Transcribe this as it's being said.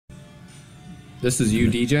This is you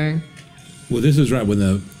DJing? Well, this is right when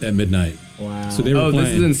at midnight. Wow. So they were playing.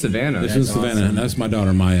 This is in Savannah. This is in Savannah, and that's my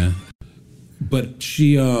daughter Maya. But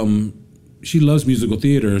she loves musical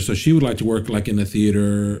theater, so she would like to work like in the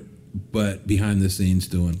theater, but behind the scenes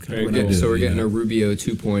doing. Very good. So we're getting a Rubio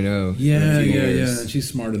 2.0. Yeah. She's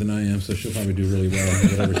smarter than I am, so she'll probably do really well in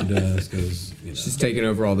whatever she does. Because she's taking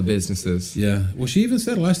over all the businesses. Yeah. Well, she even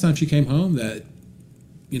said last time she came home that,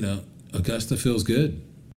 Augusta feels good.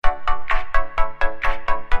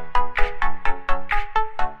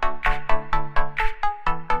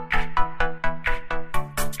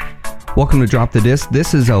 Welcome to Drop the Disc.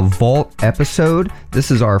 This is a Vault episode.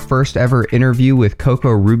 This is our first ever interview with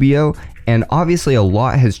Coco Rubio, and obviously a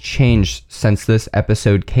lot has changed since this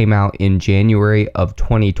episode came out in January of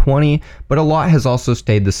 2020, but a lot has also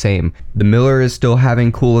stayed the same. The Miller is still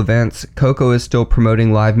having cool events, Coco is still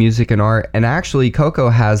promoting live music and art, and actually Coco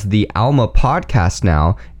has the Alma podcast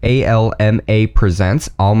now, ALMA Presents,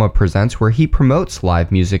 Alma Presents, where he promotes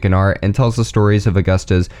live music and art and tells the stories of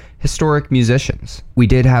Augusta's historic musicians. We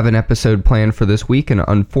did have an episode planned for this week, and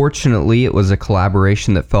unfortunately it was a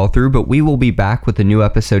collaboration that fell through, but we will be back with a new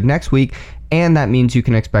episode next week, and that means you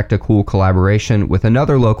can expect a cool collaboration with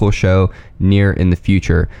another local show near in the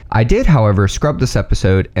future. I did, however, scrub this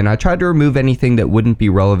episode, and I tried to remove anything that wouldn't be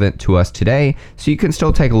relevant to us today, so you can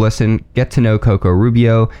still take a listen, get to know Coco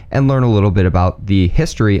Rubio, and learn a little bit about the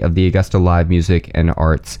history of the Augusta live music and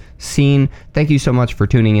arts scene. Thank you so much for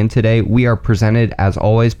tuning in today. We are presented, as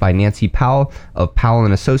always, by Nancy Powell of Powell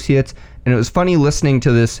 & Associates, and it was funny listening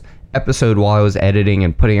to this episode while I was editing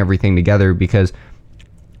and putting everything together, because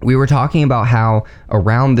we were talking about how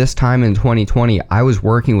around this time in 2020, I was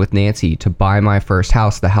working with Nancy to buy my first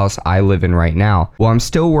house, the house I live in right now. Well, I'm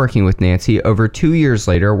still working with Nancy over 2 years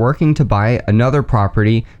later, working to buy another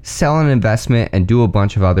property, sell an investment, and do a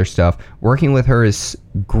bunch of other stuff. Working with her is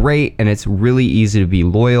great, and it's really easy to be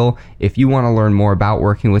loyal. If you want to learn more about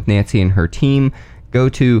working with Nancy and her team, go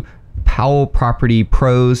to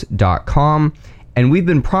powellpropertypros.com. And we've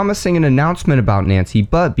been promising an announcement about Nancy,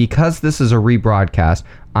 but because this is a rebroadcast,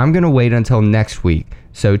 I'm going to wait until next week.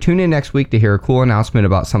 So tune in next week to hear a cool announcement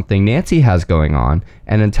about something Nancy has going on.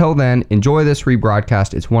 And until then, enjoy this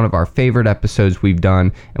rebroadcast. It's one of our favorite episodes we've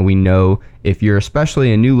done, and we know if you're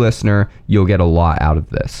especially a new listener, you'll get a lot out of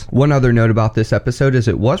this. One other note about this episode is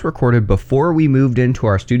it was recorded before we moved into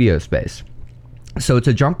our studio space. So it's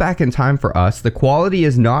a jump back in time for us. The quality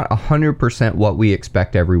is not 100% what we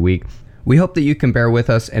expect every week. We hope that you can bear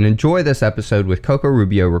with us and enjoy this episode with Coco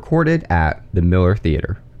Rubio, recorded at the Miller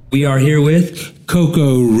Theater. We are here with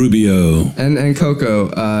Coco Rubio. And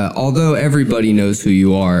Coco, although everybody knows who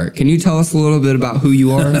you are, can you tell us a little bit about who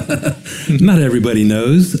you are? Not everybody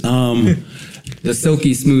knows. The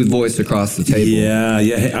silky smooth voice across the table. Yeah.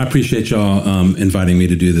 Hey, I appreciate y'all inviting me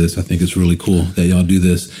to do this. I think it's really cool that y'all do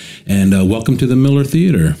this. And welcome to the Miller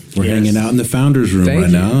Theater. We're hanging out in the Founders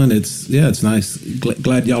Room now, and it's nice.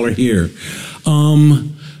 Glad y'all are here.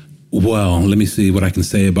 Well, let me see what I can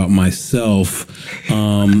say about myself.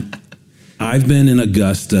 I've been in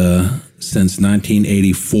Augusta since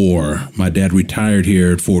 1984. My dad retired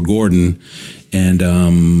here at Fort Gordon, and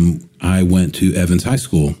I went to Evans High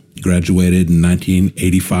School. Graduated in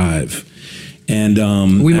 1985, and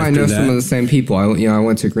we might know some of the same people. I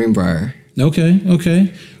went to Greenbrier.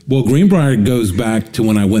 Okay. Well, Greenbrier goes back to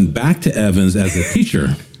when I went back to Evans as a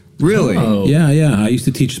teacher. Really? Oh. Yeah. I used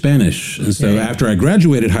to teach Spanish, and so after I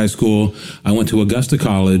graduated high school, I went to Augusta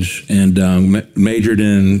College and majored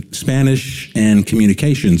in Spanish and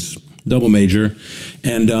communications, double major,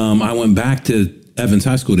 and I went back to Evans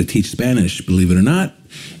High School to teach Spanish. Believe it or not.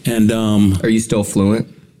 And are you still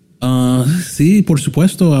fluent? Sí, por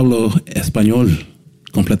supuesto, hablo español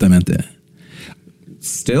completamente.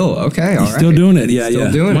 Still, okay, all right. Still doing it, yeah.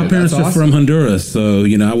 Doing My parents are from Honduras, so,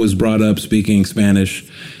 I was brought up speaking Spanish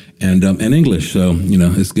and English, so,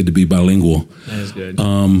 it's good to be bilingual. That is good.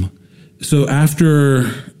 So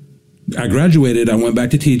after I graduated, I went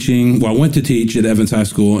back to teaching. Well, I went to teach at Evans High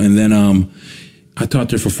School, and then I taught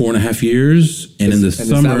there for 4.5 years, and in the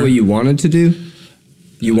summer... Is that what you wanted to do?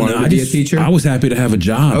 You wanted to be a teacher? I was happy to have a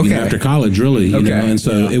job after college, really. And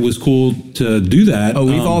so it was cool to do that. Oh,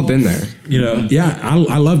 we've all been there.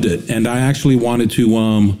 I loved it. And I actually wanted to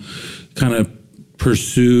kind of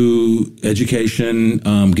pursue education,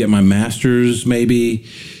 get my master's maybe,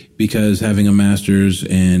 because having a master's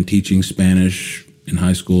and teaching Spanish in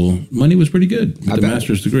high school, money was pretty good with the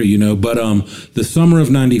master's degree, But the summer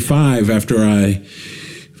of 95, after I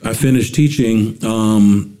finished teaching,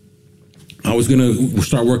 I was going to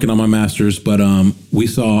start working on my master's, but I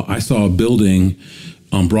saw a building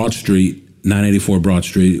on Broad Street 984 Broad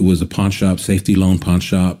Street. It was a pawn shop, safety loan pawn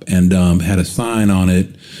shop, and had a sign on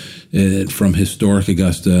it from Historic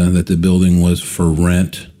Augusta that the building was for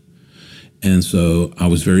rent. And so I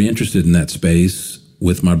was very interested in that space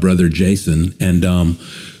with my brother Jason, and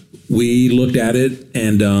we looked at it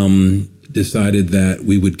and decided that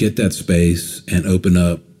we would get that space and open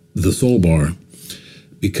up the Soul Bar,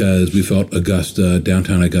 because we felt Augusta,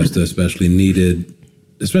 downtown Augusta especially, needed,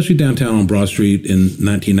 especially downtown on Broad Street in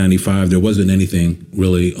 1995, there wasn't anything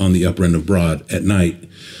really on the upper end of Broad at night.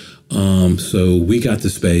 So we got the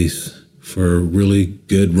space for really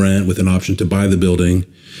good rent with an option to buy the building.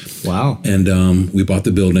 Wow. And we bought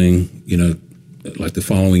the building, like the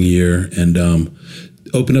following year, and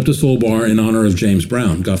opened up the Soul Bar in honor of James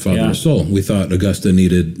Brown, Godfather of Soul. We thought Augusta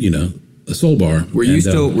needed, a Soul Bar. Were you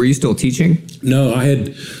still teaching? No, I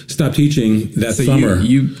had stopped teaching that summer.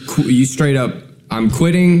 You straight up, I'm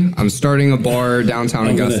quitting. I'm starting a bar downtown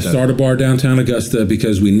Augusta. I'm going to start a bar downtown Augusta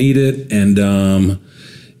because we need it. And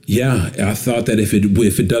I thought that if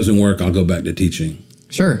it doesn't work, I'll go back to teaching.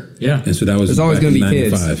 Sure. Yeah. And so that was There's always going to be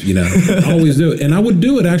 95, kids. I always do it. And I would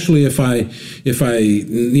do it actually if I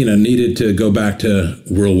needed to go back to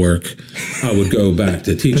real work, I would go back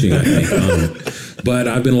to teaching, I think. But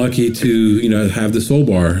I've been lucky to, have the Soul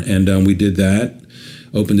Bar, and we did that,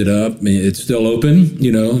 opened it up. I mean, it's still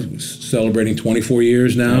open, celebrating 24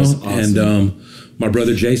 years now. That's awesome. And my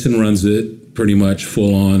brother Jason runs it pretty much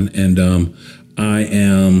full on, and I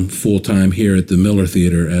am full-time here at the Miller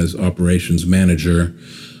Theater as operations manager,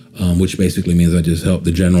 which basically means I just help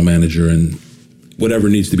the general manager and whatever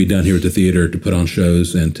needs to be done here at the theater to put on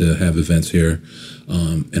shows and to have events here.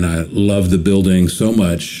 And I love the building so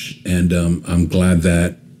much, and I'm glad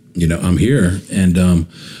that, I'm here. And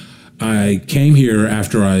I came here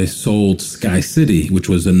after I sold Sky City, which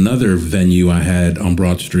was another venue I had on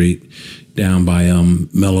Broad Street down by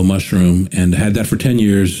Mellow Mushroom, and had that for 10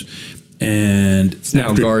 years. And it's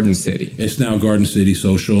now Garden City. It's now Garden City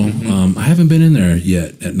Social. I haven't been in there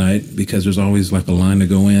yet at night because there's always like a line to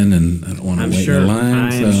go in, and I don't want to wait in the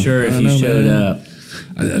line. I'm sure if you showed up,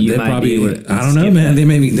 they probably. I don't know, man. They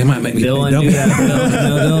might make me. They'll undo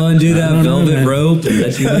that velvet rope and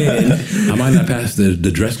let you in. I might not pass the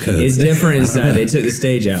dress code. It's different inside. They took the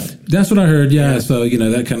stage out. That's what I heard. Yeah. So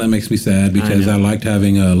that kind of makes me sad because I liked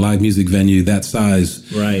having a live music venue that size.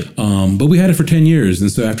 Right. But we had it for 10 years,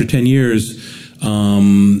 and so after 10 years,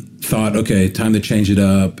 thought, okay, time to change it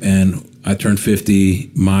up. And I turned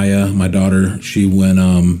 50. Maya, my daughter, she went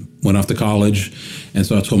off to college. And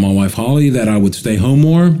so I told my wife, Holly, that I would stay home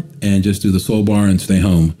more and just do the Soul Bar and stay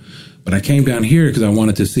home. But I came down here because I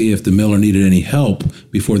wanted to see if the Miller needed any help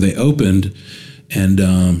before they opened. And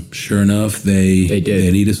sure enough, they did.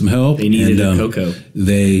 They needed some help. They needed a Coco.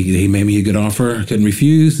 They made me a good offer. I couldn't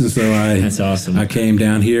refuse. And so That's awesome. I came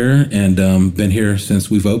down here and been here since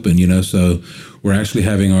we've opened, So we're actually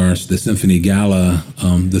having the Symphony Gala,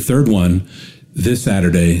 the third one, this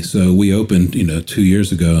Saturday. So we opened, 2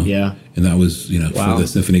 years ago. Yeah. And that was, wow. for the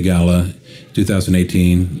Symphony Gala,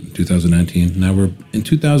 2018, 2019. Now we're in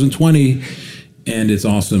 2020, and it's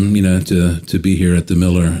awesome, to be here at the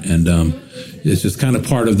Miller. And it's just kind of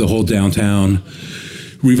part of the whole downtown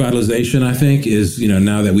revitalization, I think, is,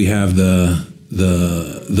 now that we have the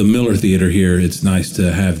Miller Theater here, it's nice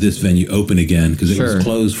to have this venue open again because it was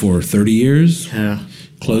closed for 30 years. Yeah.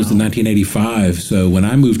 Closed in 1985. So when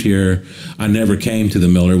I moved here, I never came to the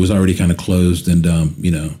Miller. It was already kind of closed, and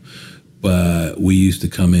but we used to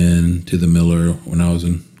come in to the Miller when I was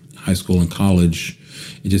in high school and college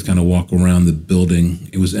and just kind of walk around the building.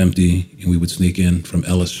 It was empty, and we would sneak in from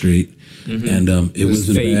Ellis Street. And it was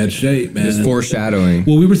in bad shape, man. It was foreshadowing.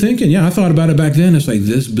 Well, we were thinking, I thought about it back then. It's like,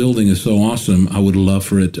 this building is so awesome. I would love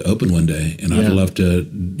for it to open one day, and I'd love to,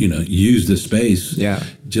 use the space. Yeah.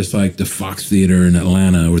 Just like the Fox Theater in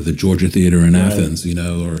Atlanta or the Georgia Theater in Athens,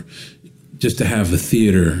 or just to have a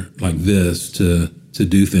theater like this to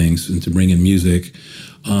do things and to bring in music.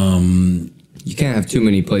 You can't have too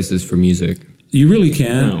many places for music. You really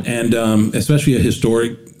can, and especially a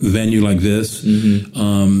historic venue like this,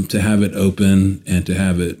 to have it open and to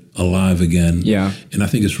have it alive again. Yeah. And I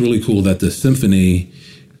think it's really cool that the symphony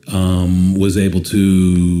was able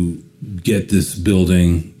to get this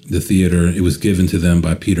building, the theater. It was given to them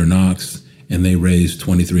by Peter Knox, and they raised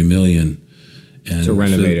 $23 million. And to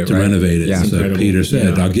renovate it, to renovate it. Yeah. So Incredible. Peter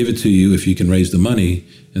said, I'll give it to you if you can raise the money.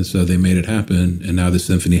 And so they made it happen. And now the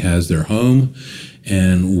symphony has their home.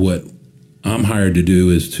 And what I'm hired to do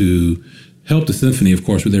is to help the symphony, of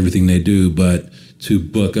course, with everything they do, but to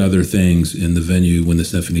book other things in the venue when the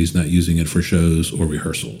symphony's not using it for shows or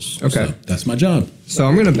rehearsals. Okay. So that's my job. So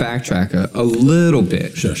I'm going to backtrack a little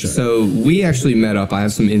bit. Sure. So we actually met up. I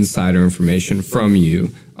have some insider information from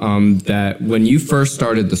you that when you first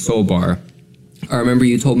started the Soul Bar, I remember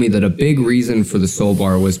you told me that a big reason for the Soul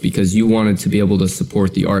Bar was because you wanted to be able to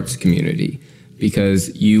support the arts community.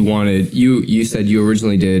 Because you said you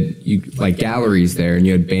originally did like galleries there, and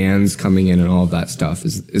you had bands coming in and all of that stuff.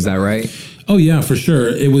 Is that right? Oh yeah, for sure.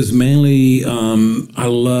 It was mainly I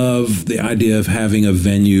love the idea of having a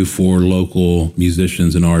venue for local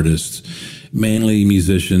musicians and artists, mainly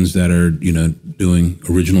musicians that are doing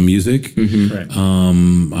original music. Mm-hmm. Right.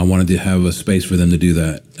 I wanted to have a space for them to do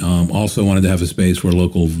that. Also wanted to have a space where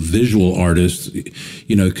local visual artists,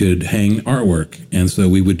 could hang artwork. And so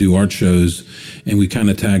we would do art shows, and we kind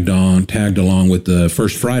of tagged along with the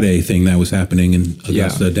First Friday thing that was happening in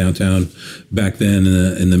Augusta downtown back then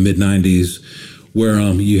in the mid 90s, where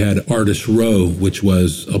you had Artist Row, which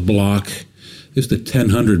was a block. It's the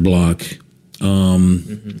 1000 block.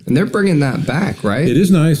 And they're bringing that back, right? It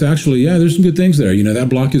is nice, actually. Yeah, there's some good things there. That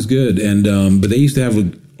block is good. And but they used to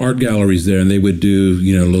have art galleries there, and they would do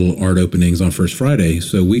little art openings on First Friday.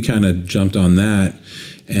 So we kind of jumped on that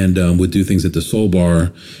and would do things at the Soul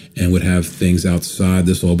Bar, and would have things outside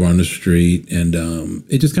the Soul Bar on the street. And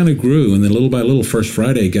it just kind of grew. And then little by little, First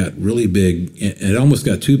Friday got really big. And it almost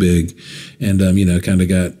got too big, and kind of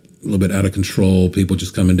got a little bit out of control. People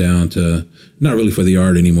just coming down to, not really for the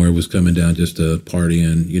art anymore. It was coming down just to party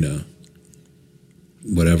and,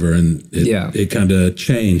 whatever. And it kind of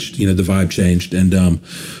changed, the vibe changed. And,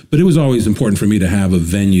 but it was always important for me to have a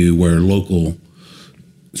venue where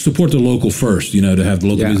support the local first, to have the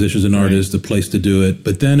local musicians and artists, a place to do it.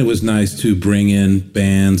 But then it was nice to bring in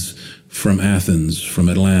bands from Athens, from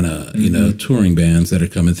Atlanta, touring bands that are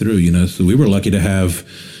coming through, So we were lucky to have,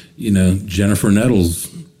 Jennifer Nettles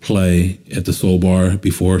play at the Soul Bar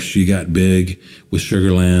before she got big with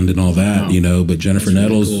Sugarland and all that, but Jennifer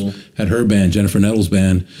Nettles had her band, Jennifer Nettles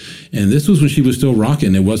Band. And this was when she was still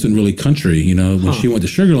rocking. It wasn't really country, when she went to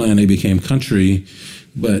Sugarland, they became country.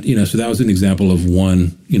 But, so that was an example of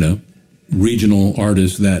one, regional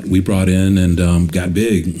artist that we brought in and got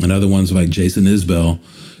big. And other ones like Jason Isbell,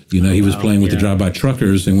 he was playing with the Drive-By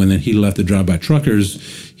Truckers. And when he left the Drive-By Truckers,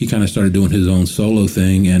 he kind of started doing his own solo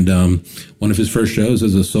thing. And one of his first shows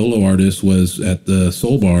as a solo artist was at the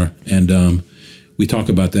Soul Bar. And we talk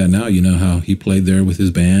about that now, how he played there with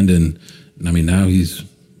his band. And I mean, now he's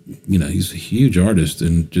a huge artist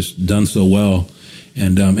and just done so well.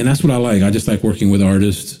 And that's what I like. I just like working with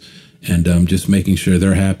artists and just making sure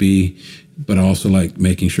they're happy, but I also like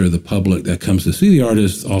making sure the public that comes to see the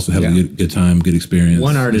artist also have a good time, good experience.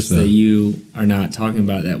 One artist that you are not talking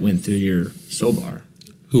about that went through your Soul Bar.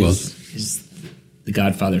 Who else? Is the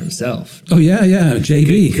Godfather himself. Oh, yeah,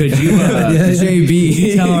 JB. Could you,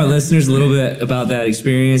 JB, tell our listeners a little bit about that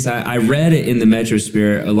experience? I read it in the Metro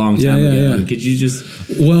Spirit a long time ago. Yeah. Could you just...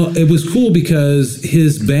 Well, it was cool because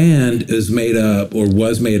his band was made up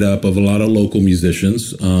of a lot of local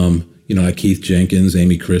musicians, like Keith Jenkins,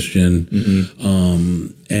 Amy Christian,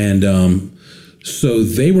 so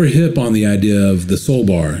they were hip on the idea of the Soul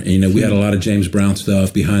Bar. And, we had a lot of James Brown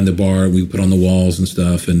stuff behind the bar we put on the walls and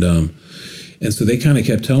stuff. And so they kind of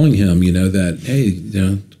kept telling him, that, hey,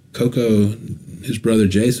 Coco, his brother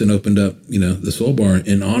Jason opened up, the Soul Bar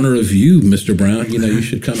in honor of you, Mr. Brown. You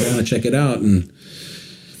should come down and check it out. And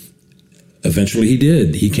eventually he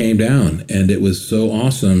did. He came down, and it was so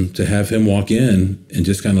awesome to have him walk in and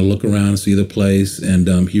just kind of look around and see the place. And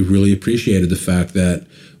he really appreciated the fact that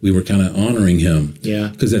we were kind of honoring him. Yeah.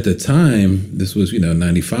 Because at the time, this was,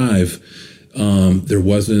 95, there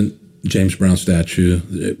wasn't James Brown statue.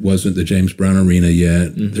 It wasn't the James Brown Arena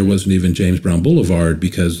yet. There wasn't even James Brown Boulevard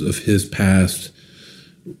because of his past,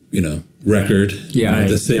 record. Yeah.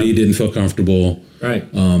 The city didn't feel comfortable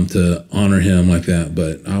to honor him like that.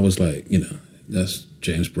 But I was like, that's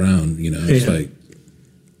James Brown, it's like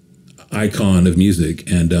icon of music.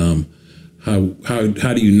 And how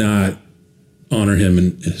do you not honor him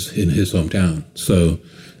in his hometown? So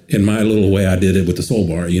in my little way, I did it with the Soul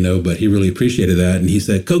Bar, but he really appreciated that. And he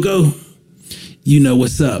said, Coco,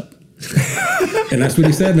 what's up? And that's what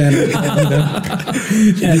he said, man. That's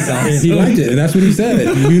awesome. And he liked it. And that's what he said.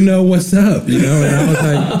 What's up? And I was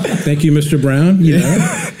like, thank you, Mr. Brown.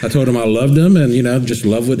 I told him I loved him and, just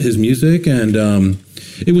loved with his music. And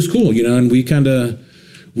it was cool, and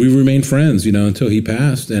we remained friends, until he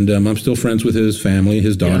passed. And I'm still friends with his family.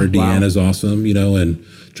 His daughter, Deanna's awesome, and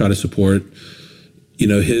try to support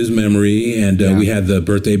his memory. And we had the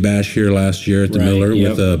birthday bash here last year at the Miller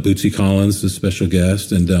with Bootsy Collins, the special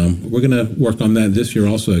guest. And we're going to work on that this year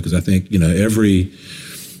also, because I think, every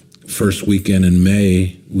first weekend in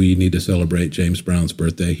May, we need to celebrate James Brown's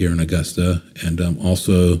birthday here in Augusta, and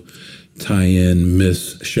also tie in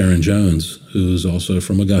Miss Sharon Jones, who's also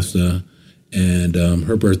from Augusta, and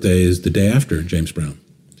her birthday is the day after James Brown.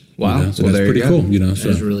 Wow. So that's pretty cool. So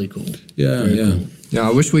That's really cool. Yeah, Very yeah. cool. Now,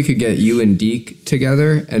 I wish we could get you and Deke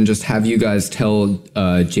together and just have you guys tell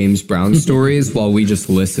James Brown stories while we just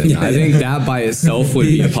listen. I think that by itself would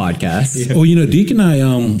be a podcast. Well, Deke and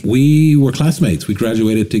I, we were classmates. We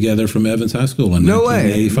graduated together from Evans High School in No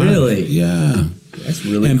way. 1985. Really? Yeah. That's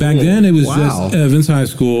really And cool. back then, it was Wow. just Evans High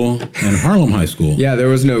School and Harlem High School. Yeah, there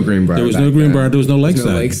was no Greenbrier. There was back no Greenbrier. then. There was no Lakeside.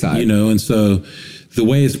 No Lakeside. And so the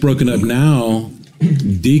way it's broken up now,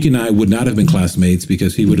 Deke and I would not have been classmates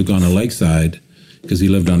because he would have gone to Lakeside, because he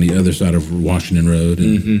lived on the other side of Washington Road,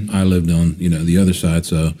 and I lived on the other side.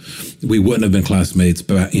 So we wouldn't have been classmates,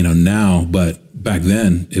 but now. But back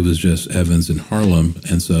then, it was just Evans and Harlem,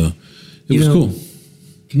 and so it was cool.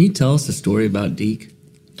 Can you tell us a story about Deke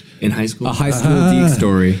in high school? A high school Deke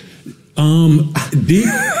story.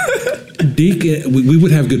 Deke, we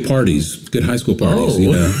would have good parties, good high school parties,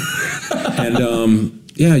 and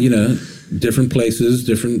different places,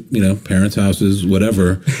 different parents' houses,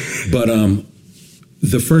 whatever. But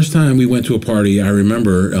the first time we went to a party, I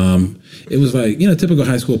remember it was like typical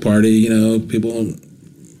high school party, people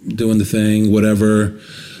doing the thing, whatever.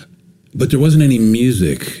 But there wasn't any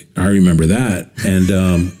music. I remember that,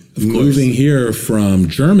 and moving here from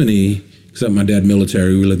Germany. Except my dad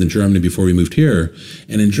military, we lived in Germany before we moved here.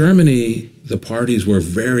 And in Germany, the parties were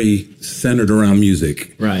very centered around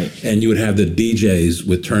music. Right. And you would have the DJs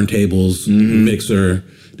with turntables, mixer.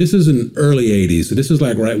 This is in early 80s. So this is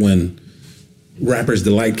like right when Rapper's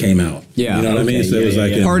Delight came out. Yeah. You know what I mean? Okay, So it was yeah,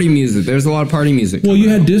 like yeah. Party music. There's a lot of party music. well, coming you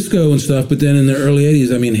had out. disco and stuff, but then in the early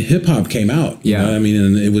 80s, hip hop came out. Yeah. And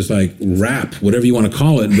it was like rap, whatever you want to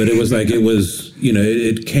call it. But it was like,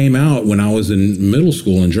 it came out when I was in middle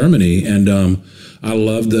school in Germany. And I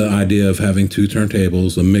loved the idea of having two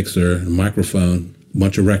turntables, a mixer, a microphone, a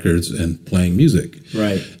bunch of records, and playing music.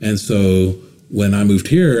 Right. And so when I moved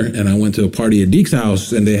here and I went to a party at Deke's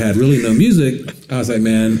house and they had really no music, I was like,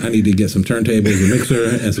 man, I need to get some turntables, a mixer,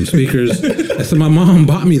 and some speakers. And so my mom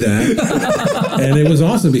bought me that. And it was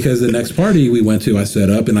awesome because the next party we went to, I set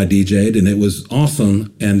up and I DJ'd, and it was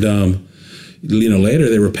awesome. And, later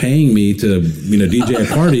they were paying me to, DJ at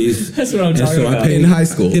parties. That's what I'm And talking so I about. paid In high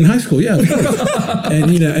school. In high school, yeah. Of course.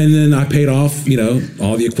 And then I paid off,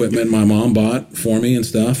 all the equipment my mom bought for me and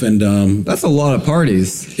stuff. And That's a lot of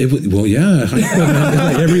parties. it was, well, yeah, high school, man, it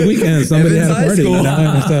was like every weekend somebody Evans had a party.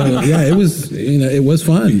 High So yeah, it was, it was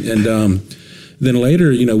fun. And then later,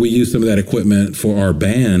 we used some of that equipment for our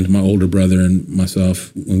band. My older brother and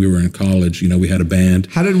myself, when we were in college, we had a band.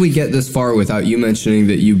 How did we get this far without you mentioning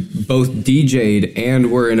that you both DJ'd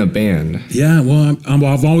and were in a band? Yeah, well,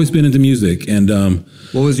 I've always been into music, and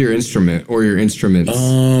What was your instrument or your instruments?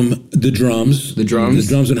 the drums. The drums? The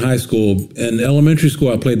drums in high school. In elementary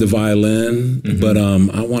school, I played the violin, but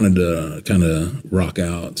I wanted to kind of rock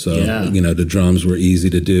out. So, the drums were easy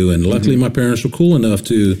to do. And luckily, my parents were cool enough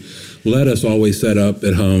to let us always set up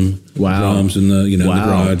at home drums in the, in the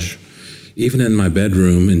garage. Even in my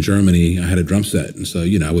bedroom in Germany, I had a drum set. And so,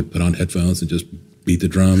 I would put on headphones and just beat the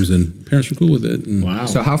drums, and parents were cool with it. And, Wow.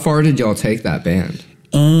 So how far did y'all take that band?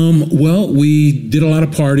 Well, we did a lot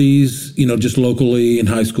of parties, just locally in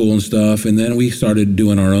high school and stuff. And then we started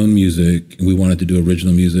doing our own music. We wanted to do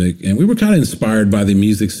original music. And we were kind of inspired by the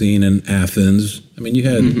music scene in Athens. You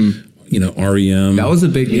had, REM. That was a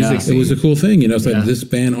big music It scene. was a cool thing. It's like this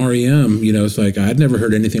band REM, it's like I'd never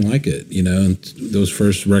heard anything like it, and those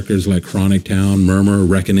first records like Chronic Town, Murmur,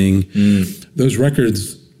 Reckoning, those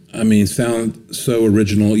records, sound so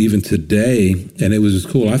original even today. And it was just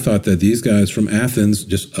cool. I thought that these guys from Athens,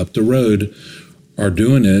 just up the road, are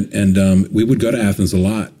doing it. And we would go to Athens a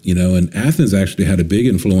lot, and Athens actually had a big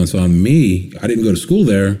influence on me. I didn't go to school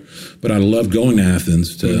there, but I loved going to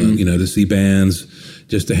Athens to, to see bands,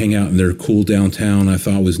 just to hang out in their cool downtown. I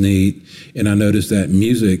thought was neat. And I noticed that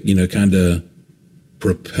music, kind of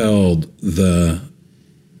propelled the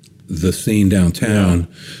scene downtown. Yeah.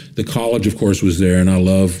 The college, of course, was there, and I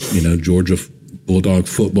love, Georgia Bulldog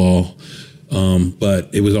football. But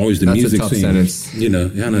it was always the That's music a tough scene. Sentence.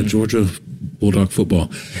 Georgia Bulldog football.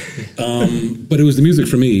 But it was the music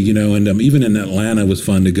for me, and even in Atlanta was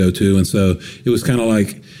fun to go to. And so it was kind of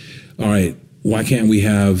like, all right, why can't we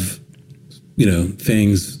have,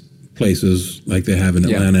 places like they have in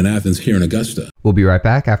Atlanta and Athens here in Augusta? We'll be right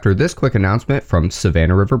back after this quick announcement from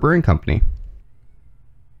Savannah River Brewing Company.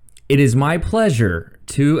 It is my pleasure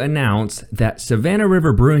to announce that Savannah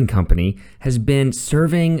River Brewing Company has been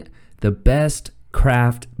serving the best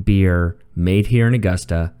craft beer made here in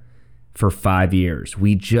Augusta for 5 years.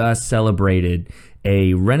 We just celebrated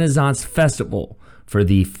a Renaissance Festival for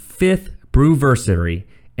the 5th Brewversary,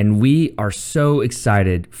 and we are so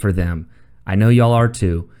excited for them. I know y'all are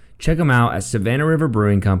too. Check them out at Savannah River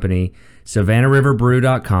Brewing Company,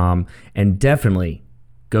 SavannahRiverBrew.com, and definitely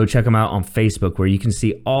go check them out on Facebook, where you can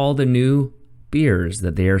see all the new beers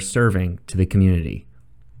that they are serving to the community.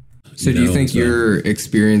 So do you think your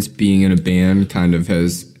experience being in a band kind of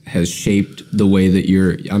has shaped the way that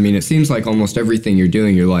I mean, it seems like almost everything you're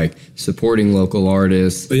doing, you're like supporting local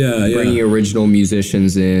artists, bringing original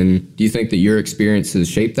musicians in. Do you think that your experience has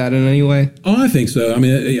shaped that in any way? Oh, I think so. I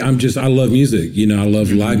mean, I love music, I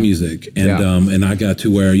love live music. And, and I got to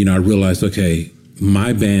where, I realized, okay,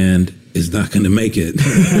 my band is not going to make it.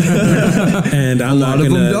 And I'm not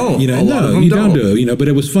going to, you don't do it, but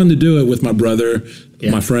it was fun to do it with my brother,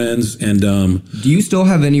 my friends. And, do you still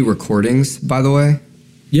have any recordings, by the way?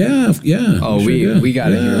 Yeah. Oh, we got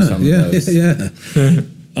to hear some of those. Yeah.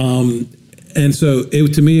 And so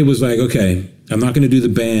to me, it was like, okay, I'm not going to do the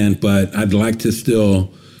band, but I'd like to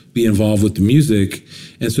still be involved with the music.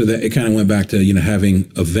 And so that it kind of went back to,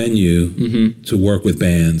 having a venue to work with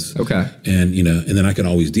bands. Okay. And, and then I could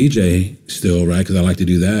always DJ still, right? Because I like to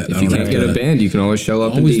do that. If you can't get a band, you can always show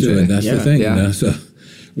up and DJ. Do it. That's the thing, So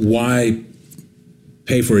why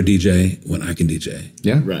pay for a DJ when I can DJ?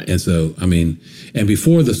 Yeah. Right. And so, and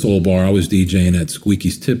before the Soul Bar, I was DJing at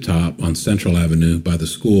Squeaky's Tip Top on Central Avenue by the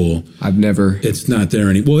school. It's not there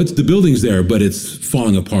anymore. Well, the building's there, but it's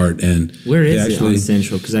falling apart. And where is it on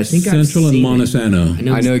Central? Because I think Central and Montesano.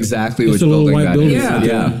 I know exactly which building. It's a little white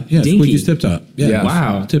building. Yeah. Squeaky's Tip Top. Yeah.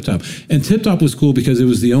 Wow. Tip Top. And Tip Top was cool because it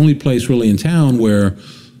was the only place really in town where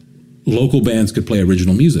local bands could play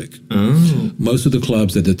original music. Oh. Most of the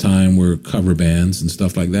clubs at the time were cover bands and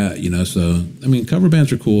stuff like that, So, cover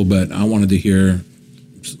bands are cool, but I wanted to hear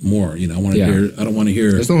more, I want to hear, I don't want to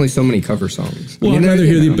hear. There's only so many cover songs. Well, I'd rather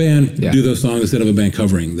hear the band do those songs instead of a band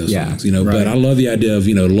covering those songs, right. But I love the idea of,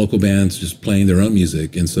 local bands just playing their own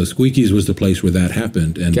music. And so Squeaky's was the place where that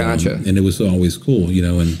happened. And, Gotcha. And it was always cool,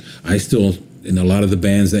 and I still, in a lot of the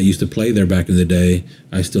bands that used to play there back in the day,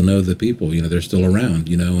 I still know the people, they're still around,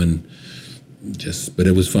 and but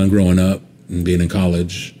it was fun growing up and being in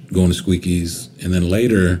college, going to Squeaky's. And then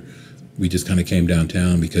later, we just kind of came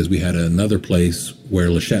downtown because we had another place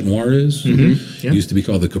where Le Chat Noir is. Mm-hmm. Yeah. It used to be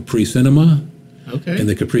called the Capri Cinema. Okay. And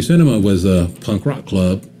the Capri Cinema was a punk rock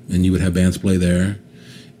club, and you would have bands play there.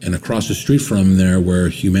 And across the street from there, where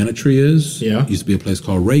Humanitary is, used to be a place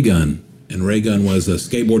called Ray Gun. And Ray Gun was a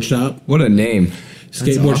skateboard shop. What a name.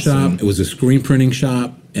 Skateboard shop. It was a screen printing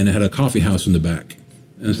shop, and it had a coffee house in the back.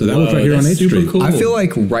 And so that was right here on 8th Street. Cool. I feel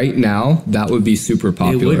like right now that would be super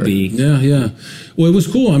popular. It would be. Yeah. Well, it was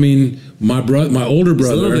cool. My older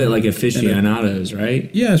brother. It's a little bit like aficionados,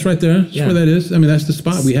 right? Yeah, it's right there. That's where that is. That's the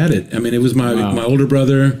spot. We had it. It was my older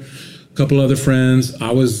brother, a couple other friends.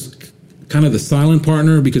 I was kind of the silent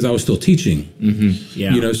partner because I was still teaching. Mm-hmm.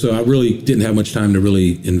 Yeah. So I really didn't have much time to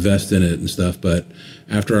really invest in it and stuff. But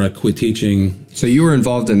after I quit teaching. So you were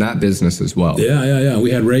involved in that business as well? Yeah.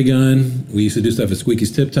 We had Ray Gun. We used to do stuff at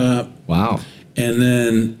Squeaky's Tip Top. Wow. And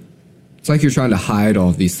then. It's like you're trying to hide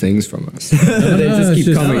all these things from us. They just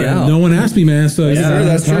keep coming out. No one asked me, man. So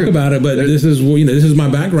that's talk true. about it. But this is this is my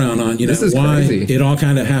background on this is why crazy. It all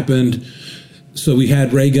kind of happened. So we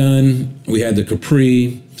had Ray Gun, we had the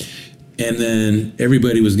Capri, and then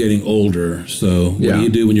everybody was getting older. So what do you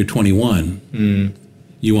do when you're 21?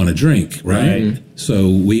 You want to drink, right? So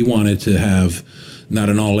we wanted to have not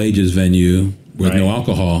an all ages venue with no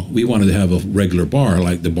alcohol. We wanted to have a regular bar,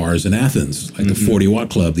 like the bars in Athens, like the 40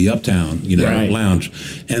 Watt Club, the Uptown, lounge.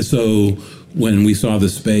 And so when we saw the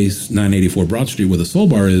space, 984 Broad Street, where the Soul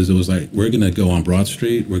Bar is, it was like, we're going to go on Broad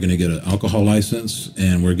Street, we're going to get an alcohol license,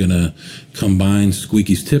 and we're going to combine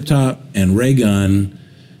Squeaky's Tip Top and Ray Gun.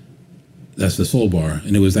 That's the Soul Bar.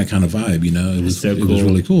 And it was that kind of vibe, It was so cool. It was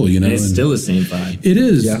really cool, And it's still the same vibe. It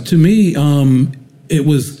is. Yeah. To me, it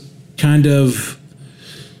was kind of...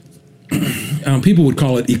 people would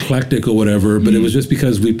call it eclectic or whatever, but it was just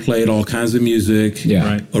because we played all kinds of music,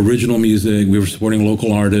 original music. We were supporting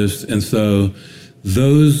local artists. And so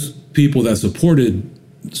those people that supported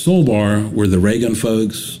Soul Bar were the Ray Gun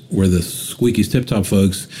folks, were the Squeaky's Tip Top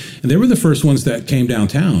folks. And they were the first ones that came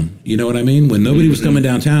downtown. You know what I mean? When nobody was coming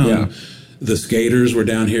downtown, the skaters were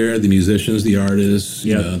down here, the musicians, the artists,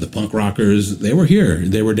 the punk rockers, they were here.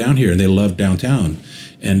 They were down here, and they loved downtown.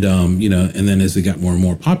 And, and then as it got more and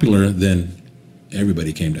more popular, then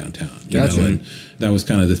everybody came downtown. You Gotcha. know, and that was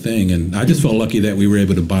kind of the thing. And I just felt lucky that we were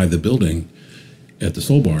able to buy the building at the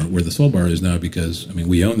Soul Bar, where the Soul Bar is now, because I mean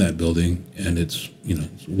we own that building and it's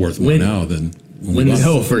it's worth more now than when we bought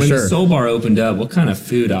it. When the Soul Bar opened up, what kind of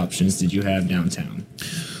food options did you have downtown?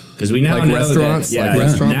 Because we now Like know restaurants? that, Like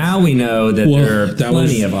restaurants? now we know that there are that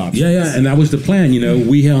plenty was, of options. Yeah, and that was the plan.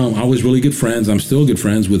 We I was really good friends. I'm still good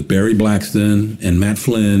friends with Barry Blackston and Matt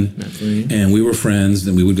Flynn. And we were friends,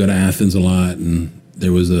 and we would go to Athens a lot. And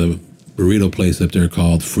there was a burrito place up there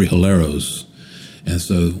called Frijoleros. And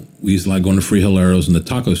so we used to like going to Frijoleros and the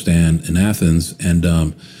taco stand in Athens.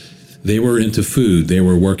 And they were into food. They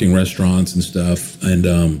were working restaurants and stuff.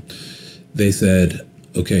 And they said,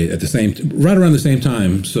 okay, right around the same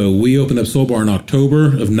time. So we opened up Soul Bar in October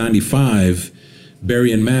of '95.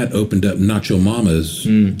 Barry and Matt opened up Nacho Mama's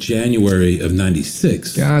January of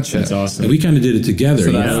 '96. Gotcha. That's awesome. And we kind of did it together,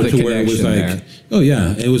 So that's the to where it was like, connection oh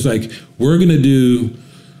yeah, it was like, we're going to do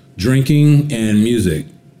drinking and music.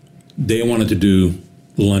 They wanted to do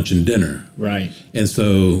lunch and dinner. Right. And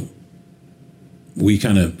so we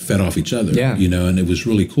kind of fed off each other, Yeah. and it was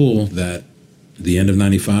really cool that the end of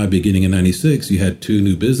 '95, beginning of '96, you had two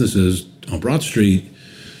new businesses on Broad Street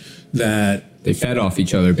that They fed off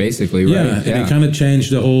each other, basically, right? and it kind of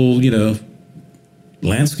changed the whole,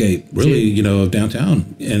 landscape, really, of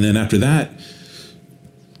downtown. And then after that,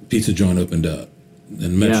 Pizza Joint opened up,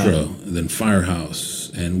 then Metro, and then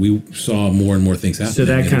Firehouse, and we saw more and more things happening. So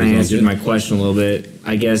that and kind it of was all answered good. my question a little bit.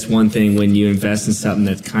 I guess one thing, when you invest in something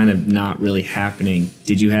that's kind of not really happening,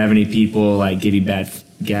 did you have any people like give you bad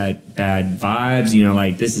vibes?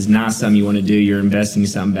 Like, this is not something you want to do. You're investing in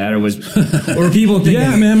something bad, or people thinking,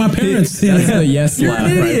 Yeah, man, my parents. That's the yes laugh right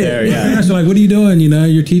there. My Yeah. parents are like, what are you doing?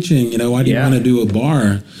 You're teaching. Why do you want to do a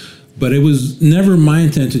bar? But it was never my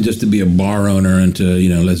intention just to be a bar owner and to,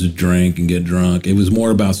 let's drink and get drunk. It was more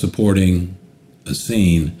about supporting a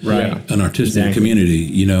scene, Right. an artistic Exactly.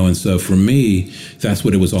 community, and so for me, that's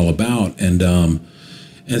what it was all about. And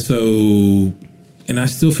so, and I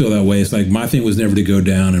still feel that way. It's like my thing was never to go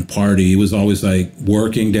down and party. It was always like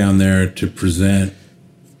working down there to present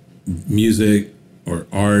music or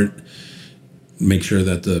art, make sure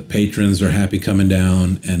that the patrons are happy coming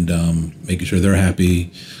down, and making sure they're happy.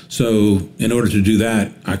 So in order to do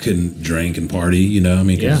that, I couldn't drink and party,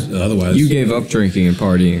 'cause otherwise You gave up drinking and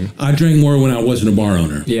partying. I drank more when I wasn't a bar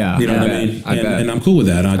owner. Yeah, you know I what bet. I mean. I bet. And I'm cool with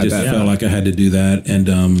that. I just bet. felt like I had to do that, and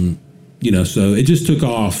so it just took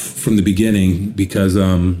off from the beginning because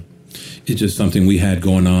it's just something we had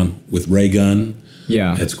going on with Ray Gunn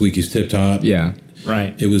Yeah. at Squeaky's Tip Top. Yeah.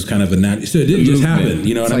 right. It was kind of a natural. So it didn't just Movement. happen.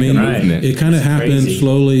 You know what It's I like mean? a movement. It kind of happened crazy.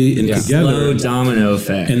 slowly and Yeah. together. Slow domino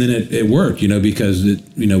effect. And then it worked, because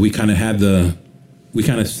we kind of we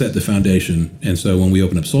kind of set the foundation. And so when we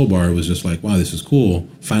opened up Soul Bar, it was just like, wow, this is cool.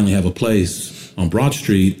 Finally have a place on Broad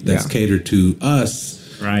Street that's Yeah. catered to us,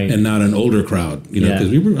 Right. and not an older crowd, Yeah.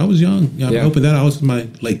 because I was young. I Yeah. opened that, I was in my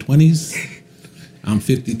late 20s. I'm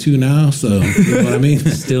 52 now, so you know what I mean?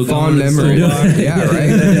 Still Fond going to the memories. Soul Bar.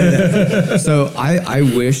 Yeah, right. So I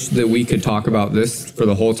wish that we could talk about this for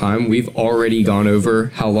the whole time. We've already gone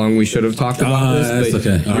over how long we should have talked about this, that's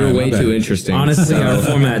but okay. All you're right, way my bad. too interesting. Honestly, our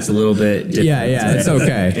format's a little bit different. Yeah, it's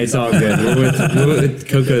okay. It's all good. We're with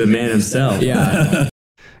Coco, the man himself. Yeah.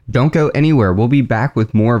 Don't go anywhere. We'll be back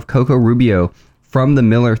with more of Coco Rubio from the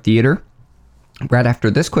Miller Theater right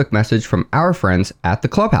after this quick message from our friends at the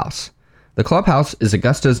Clubhouse. The Clubhouse is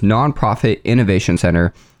Augusta's nonprofit innovation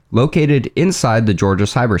center located inside the Georgia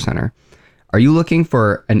Cyber Center. Are you looking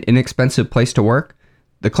for an inexpensive place to work?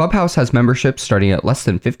 The Clubhouse has memberships starting at less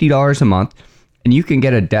than $50 a month, and you can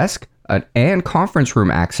get a desk and conference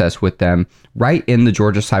room access with them right in the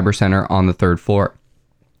Georgia Cyber Center on the 3rd floor.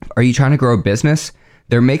 Are you trying to grow a business?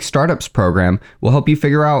 Their Make Startups program will help you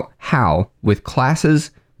figure out how with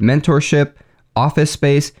classes, mentorship, office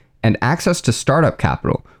space, and access to startup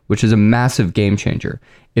capital, which is a massive game changer.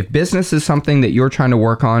 If business is something that you're trying to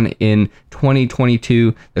work on in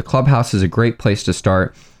 2022, the Clubhouse is a great place to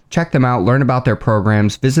start. Check them out, learn about their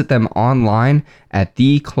programs, visit them online at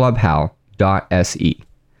theclubhouse.se.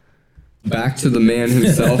 Back to the man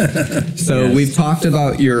himself. So we've talked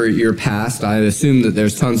about your past. I assume that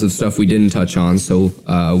there's tons of stuff we didn't touch on, so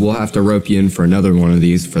we'll have to rope you in for another one of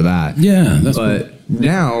these for that. Yeah, that's But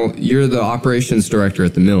now you're the operations director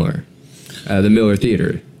at the Miller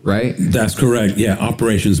Theater, right? That's correct. Yeah,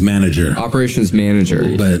 operations manager. Operations manager.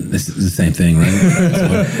 But it's the same thing,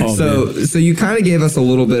 right? All good. So you kind of gave us a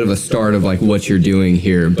little bit of a start of like what you're doing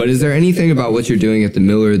here, but is there anything about what you're doing at the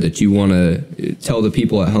Miller that you want to tell the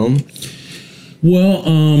people at home? Well,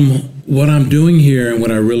 what I'm doing here and what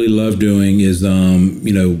I really love doing is,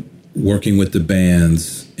 working with the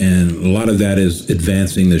bands, and a lot of that is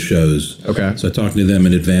advancing the shows. Okay. So talking to them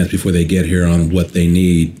in advance before they get here on what they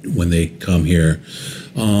need when they come here.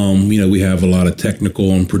 We have a lot of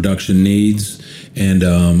technical and production needs, and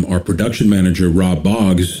our production manager, Rob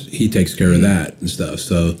Boggs, he takes care of that and stuff.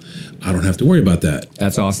 So I don't have to worry about that.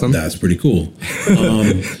 That's awesome. That's pretty cool.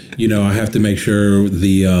 I have to make sure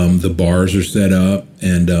the bars are set up,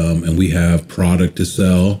 and we have product to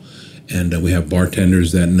sell, and we have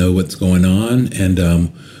bartenders that know what's going on,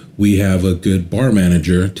 and we have a good bar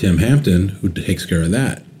manager, Tim Hampton, who takes care of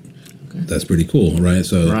that. Okay. That's pretty cool, right?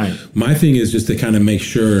 So my thing is just to kind of make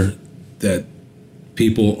sure that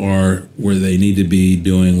people are where they need to be,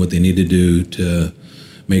 doing what they need to do to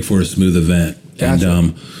make for a smooth event. Gotcha.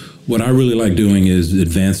 And what I really like doing is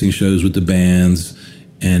advancing shows with the bands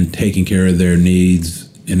and taking care of their needs.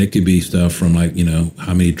 And it could be stuff from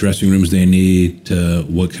how many dressing rooms they need to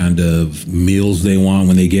what kind of meals they want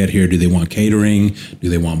when they get here. Do they want catering? Do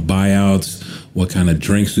they want buyouts? What kind of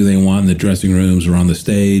drinks do they want in the dressing rooms or on the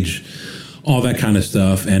stage? All that kind of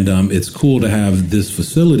stuff. And it's cool to have this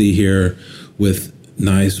facility here with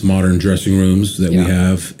nice modern dressing rooms that we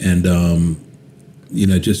have. And,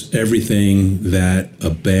 just everything that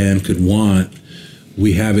a band could want.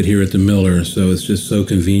 We have it here at the Miller, so it's just so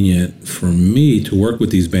convenient for me to work with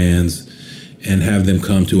these bands and have them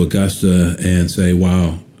come to Augusta and say,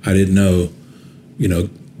 wow, I didn't know,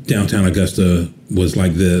 downtown Augusta was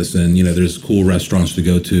like this, and, there's cool restaurants to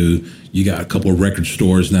go to. You got a couple of record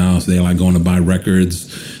stores now, so they like going to buy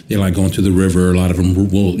records. They like going to the river. A lot of them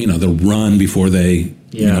will, they'll run before they,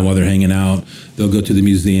 while they're hanging out. They'll go to the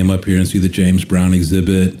museum up here and see the James Brown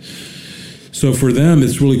exhibit. So for them,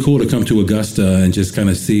 it's really cool to come to Augusta and just kind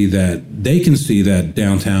of see that they can see that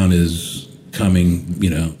downtown is coming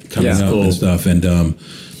up and stuff.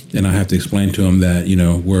 And I have to explain to them that,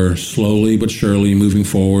 we're slowly but surely moving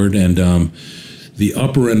forward. And the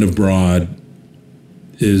upper end of Broad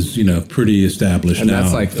is, pretty established and now. And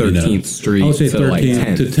that's like 13th Street. I would say to 13th like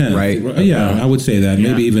 10th, to 10th. right? Yeah, I would say that.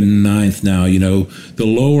 Maybe even 9th now. The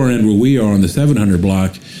lower end where we are on the 700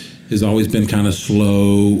 block has always been kind of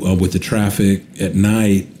slow with the traffic at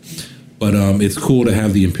night. But it's cool to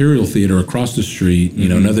have the Imperial Theater across the street,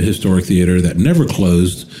 another historic theater that never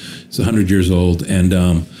closed. It's 100 years old. And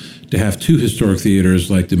to have two historic theaters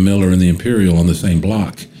like the Miller and the Imperial on the same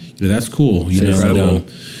block, that's cool.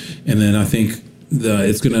 And then I think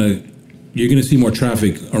you're gonna see more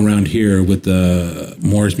traffic around here with the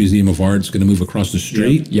Morris Museum of Art. It's gonna move across the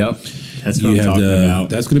street. Yep. That's what I'm talking about.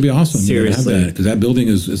 That's going to be awesome. Seriously, because that building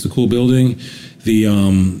is a cool building. The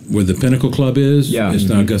where the Pinnacle Club is, it's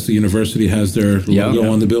now Augusta University has their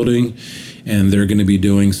logo on the building, and they're going to be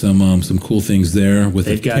doing some cool things there with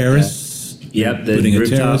a terrace. Yep, the putting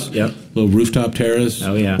rooftop. A terrace, little rooftop terrace.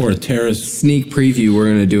 Oh yeah, or a terrace. Sneak preview. We're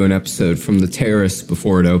going to do an episode from the terrace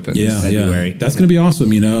before it opens. February. That's going to be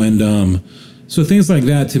awesome. And. So things like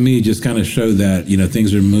that to me just kind of show that,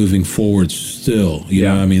 things are moving forward still. You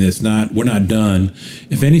know, I mean, we're not done.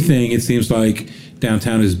 If anything, it seems like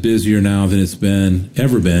downtown is busier now than it's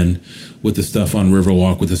ever been with the stuff on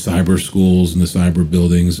Riverwalk with the cyber schools and the cyber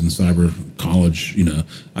buildings and cyber college.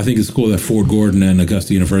 I think it's cool that Fort Gordon and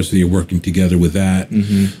Augusta University are working together with that.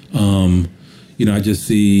 I just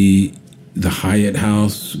see the Hyatt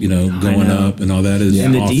House, going up and all that is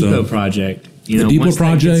and the awesome. Depot project. The Depot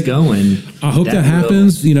project going. I hope that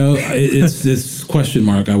happens. It's question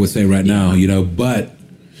mark. I would say right now. But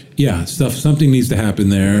something needs to happen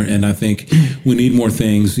there, and I think we need more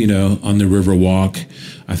things. On the Riverwalk,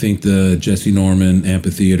 I think the Jesse Norman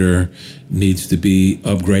Amphitheater needs to be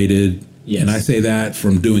upgraded. Yes. And I say that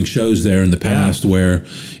from doing shows there in the past, where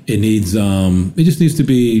it needs. It just needs to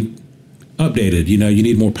be updated. You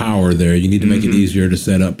need more power there. You need to make it easier to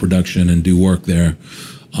set up production and do work there.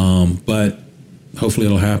 But hopefully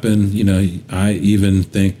it'll happen. I even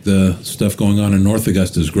think the stuff going on in North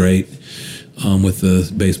Augusta is great, with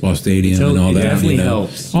the baseball stadium and all that. It definitely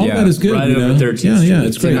helps. All that is good. Right over 13th Street. Yeah,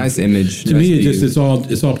 it's great. A nice image. To me, it's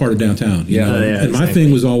all part of downtown. And my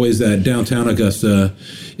thing was always that downtown Augusta,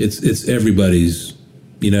 it's everybody's.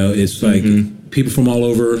 It's like people from all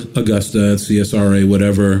over Augusta, CSRA,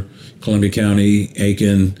 whatever, Columbia County,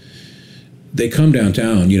 Aiken. They come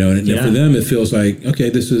downtown, and for them it feels like, okay,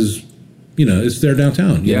 this is, it's their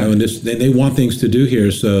downtown, and they want things to do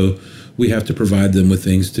here, so we have to provide them with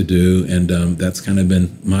things to do, and that's kind of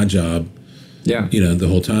been my job, the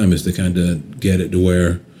whole time, is to kind of get it to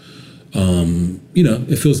where,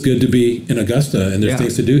 it feels good to be in Augusta, and there's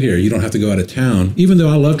things to do here. You don't have to go out of town, even though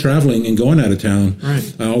I love traveling and going out of town.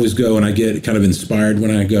 Right. I always go, and I get kind of inspired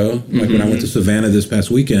when I go. Like when I went to Savannah this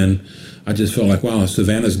past weekend, I just felt like, wow,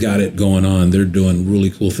 Savannah's got it going on. They're doing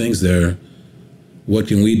really cool things there. What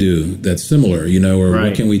can we do that's similar, or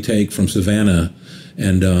what can we take from Savannah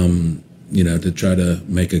and, to try to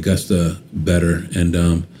make Augusta better?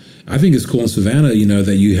 And I think it's cool in Savannah,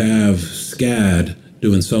 that you have SCAD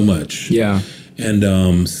doing so much. Yeah. And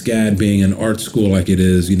SCAD being an art school like it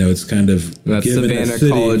is, it's kind of that's Savannah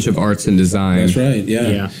College of Arts and Design. That's right,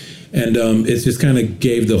 yeah. And it's just kind of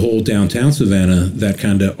gave the whole downtown Savannah that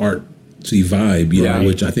kind of artsy vibe,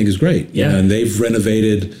 which I think is great. Yeah. And they've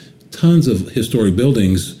renovated tons of historic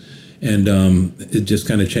buildings, and it just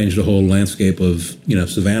kind of changed the whole landscape of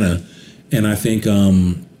Savannah. And I think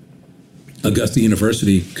Augusta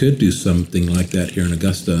University could do something like that here in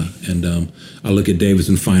Augusta. And I look at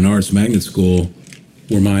Davidson Fine Arts Magnet School,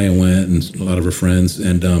 where Maya went and a lot of her friends,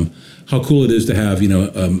 and how cool it is to have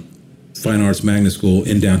Fine Arts Magnet School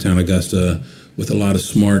in downtown Augusta with a lot of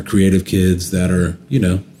smart, creative kids that are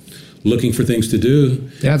looking for things to do.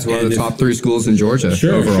 Yeah, it's one of the top 3 schools in Georgia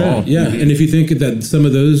overall. Sure. Yeah, and if you think that some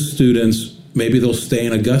of those students, maybe they'll stay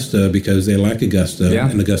in Augusta because they like Augusta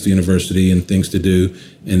and Augusta University and things to do,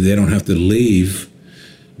 and they don't have to leave.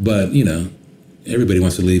 But, everybody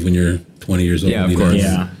wants to leave when you're 20 years old. Yeah, of course.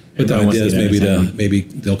 Yeah. But the idea is maybe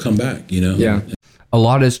they'll come back, Yeah. A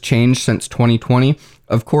lot has changed since 2020.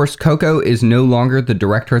 Of course, Coco is no longer the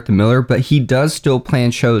director at the Miller, but he does still plan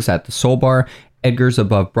shows at the Soul Bar, Edgar's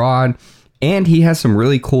Above Broad, and he has some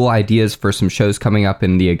really cool ideas for some shows coming up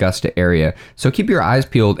in the Augusta area. So keep your eyes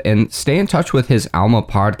peeled and stay in touch with his Alma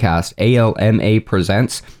podcast, ALMA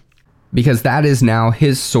Presents, because that is now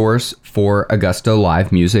his source for Augusta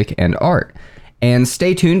live music and art. And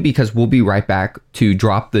stay tuned because we'll be right back to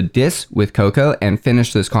drop the diss with Coco and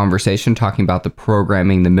finish this conversation talking about the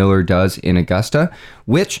programming the Miller does in Augusta,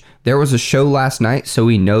 which there was a show last night, so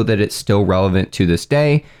we know that it's still relevant to this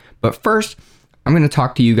day. But first, I'm going to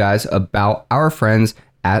talk to you guys about our friends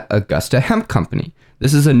at Augusta Hemp Company.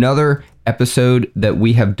 This is another episode that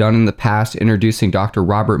we have done in the past introducing Dr.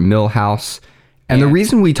 Robert Millhouse. And the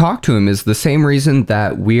reason we talked to him is the same reason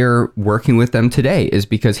that we're working with them today, is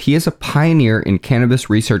because he is a pioneer in cannabis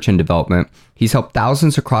research and development. He's helped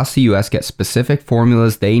thousands across the U.S. get specific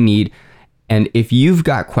formulas they need. And if you've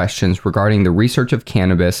got questions regarding the research of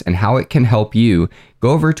cannabis and how it can help you, go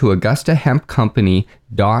over to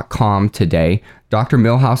AugustaHempCompany.com today. Dr.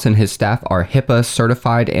 Millhouse and his staff are HIPAA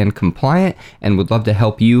certified and compliant and would love to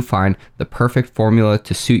help you find the perfect formula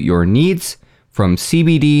to suit your needs. From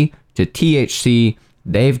CBD to THC,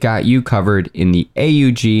 they've got you covered in the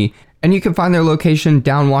AUG. And you can find their location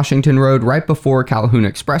down Washington Road right before Calhoun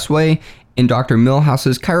Expressway in Dr.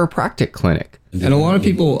 Millhouse's chiropractic clinic. And a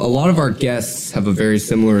lot of our guests have a very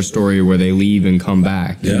similar story where they leave and come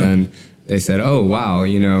back. Yeah. And then they said, oh, wow,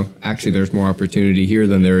 actually there's more opportunity here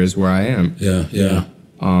than there is where I am. Yeah.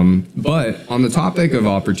 But on the topic of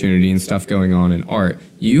opportunity and stuff going on in art,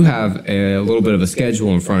 you have a little bit of a schedule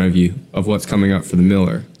in front of you of what's coming up for the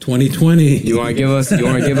Miller. 2020. You want to give us a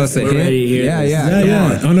We're hint? ready to hear this.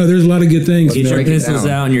 Yeah. Oh no, there's a lot of good things. Get your break it pencils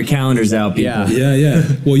down. out and your calendars out, people. Yeah.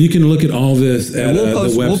 Well, you can look at all this at the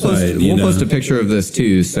website. We'll post a picture of this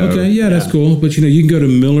too. So Okay, that's cool. But you can go to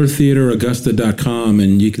MillerTheaterAugusta.com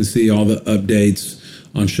and you can see all the updates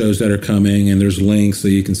on shows that are coming, and there's links so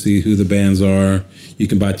you can see who the bands are. You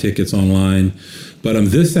can buy tickets online. But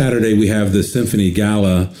this Saturday we have the Symphony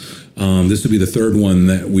Gala. This will be the 3rd one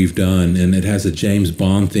that we've done, and it has a James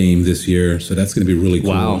Bond theme this year, so that's going to be really cool.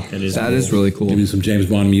 Wow, that is really cool. Maybe some James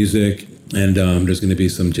Bond music, and there's going to be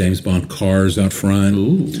some James Bond cars out front.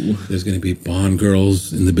 Ooh. There's going to be Bond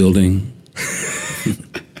girls in the building.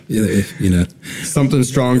 Something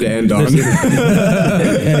strong to end on.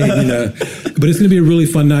 But it's going to be a really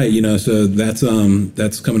fun night, so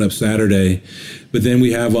that's coming up Saturday. But then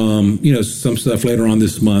we have, some stuff later on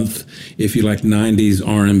this month. If you like 90s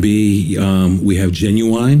R&B, we have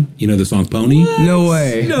Genuine, the song Pony. No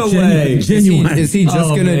way. Genuine. Is he just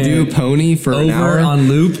going to do Pony for an hour? on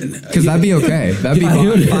loop? Because that'd be okay. That'd be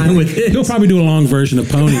Fine with it. He'll probably do a long version of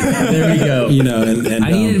Pony. There we go. And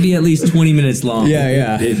I need it to be at least 20 minutes long.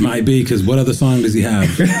 Yeah. It might be, because what other song does he have?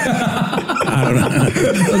 I don't know.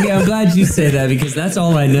 Okay, I'm glad you say that because that's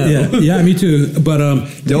all I know. Yeah, me too. But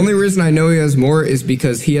the only reason I know he has more is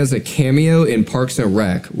because he has a cameo in Parks and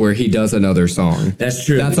Rec where he does another song. That's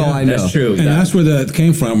true. That's all I know. That's true. and that's where that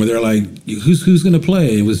came from, where they're like, who's going to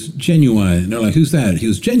play? It was Genuine. And they're like, who's that? He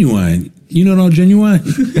was Genuine. You don't know Genuine?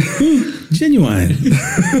 Genuine.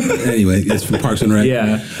 Anyway, it's from Parks and Rec.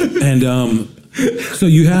 Yeah. And so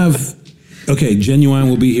you have, Genuine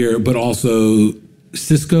will be here, but also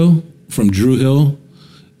Cisco from Drew Hill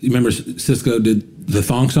you remember Cisco did the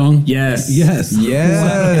thong song? Yes. Yes.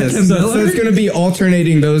 Yes. So it's going to be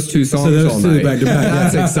alternating those two songs So those all two night. back to back.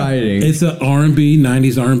 That's exciting. It's an R&B,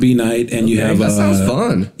 90s R&B night, and you have that sounds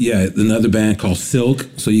fun. Yeah, another band called Silk.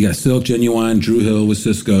 So you got Silk, Genuine, Drew Hill with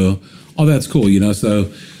Cisco. All that's cool, you know.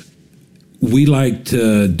 So we like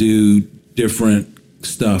to do different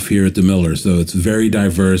stuff here at the Miller, so it's very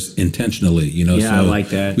diverse intentionally, you know. Yeah, so I like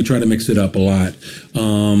that. We try to mix it up a lot.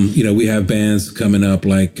 You know, we have bands coming up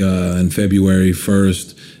like in February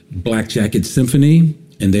 1st, Black Jacket Symphony,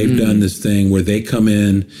 and they've done this thing where they come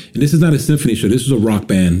in, and this is not a symphony show, this is a rock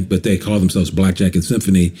band, but they call themselves Black Jacket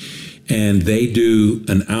Symphony, and they do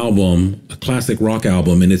an album, a classic rock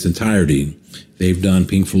album in its entirety. They've done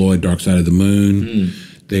Pink Floyd, Dark Side of the Moon.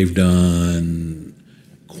 They've done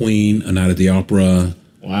Queen, A Night at the Opera.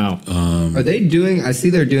 Wow. Are they doing, I see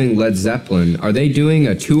they're doing Led Zeppelin. Are they doing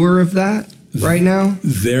a tour of that right now?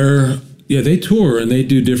 They tour and they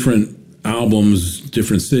do different albums,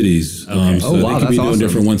 different cities. So Oh, wow, they could that's be doing awesome.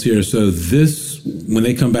 different ones here. So when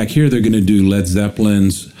they come back here, they're going to do Led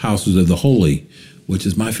Zeppelin's Houses of the Holy, which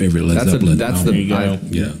is my favorite Led Zeppelin album. There you go.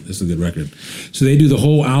 Yeah, it's a good record. So they do the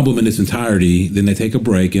whole album in its entirety, then they take a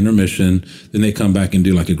break, intermission, then they come back and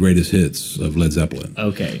do like a greatest hits of Led Zeppelin.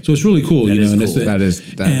 Okay. So it's really cool, That you know. is And cool. That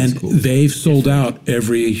is cool. they've sold out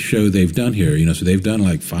every show they've done here, you know. So they've done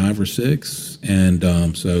like 5 or 6, and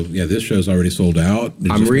so yeah, this show's already sold out.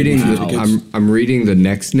 There's I'm just reading no the, tickets. I'm reading the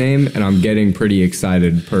next name, and I'm getting pretty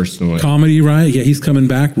excited personally. Comedy, right? Yeah, he's coming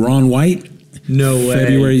back. Ron White. No way.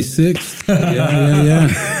 February 6th. Yeah.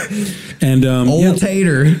 And Old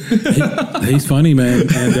Tater. he's funny, man.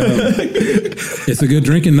 And it's a good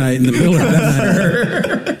drinking night in the Miller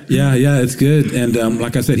that night. Yeah, it's good. And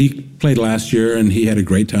like I said, he played last year and he had a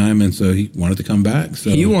great time, and so he wanted to come back.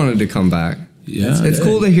 So He wanted to come back. Yeah, It's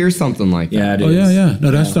cool to hear something like that. Yeah, it is. Oh yeah.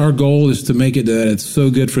 No, that's our goal, is to make it that it's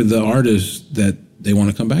so good for the artists that they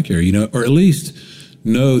want to come back here, you know, or at least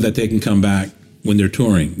know that they can come back when they're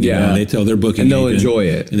touring. You Yeah. know, they tell their booking And they'll agent, enjoy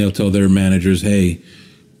it. and they'll tell their managers, "Hey,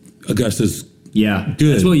 Augusta's." Yeah.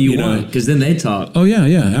 Good, That's what you know. want, because then they talk. Oh yeah,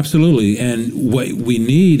 absolutely. And what we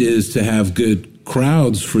need is to have good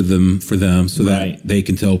crowds for them, so that Right. they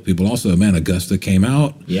can tell people also, man, Augusta came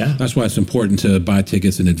out. Yeah. That's why it's important to buy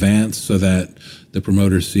tickets in advance, so that the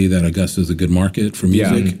promoters see that Augusta is a good market for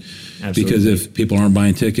Yeah. music. Absolutely. Because if people aren't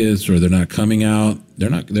buying tickets or they're not coming out,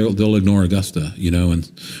 they'll ignore Augusta, you know. And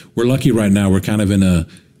we're lucky right now. We're kind of in a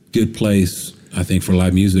good place, I think, for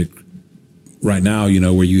live music right now, you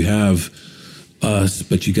know, where you have us,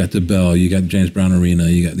 but you got the Bell, you got James Brown Arena,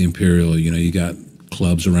 you got the Imperial, you know, you got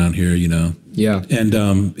clubs around here, you know. Yeah. And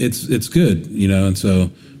it's good, you know, and so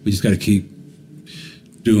we just got to keep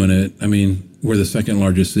doing it. I mean, we're the second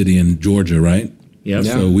largest city in Georgia, right? Yep.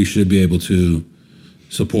 Yeah. So we should be able to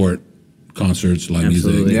support concerts, live music,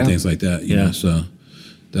 Absolutely. and Yeah. things like that, you Yeah. know. So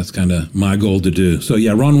that's kind of my goal to do. So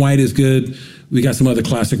yeah, Ron White is good. We got some other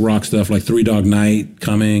classic rock stuff like Three Dog Night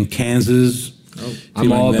coming, Kansas.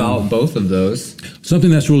 I'm all about both of those. Something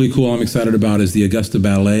that's really cool I'm excited about is the Augusta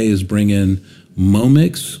Ballet is bringing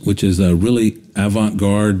Momix, which is a really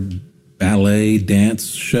avant-garde ballet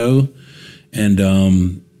dance show. And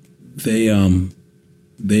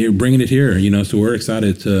they're bringing it here, you know, so we're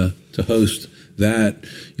excited to host that.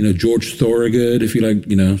 You know, George Thorogood, if you like,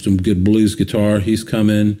 you know, some good blues guitar, he's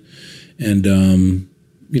coming. And,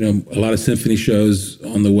 you know, a lot of symphony shows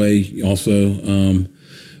on the way also.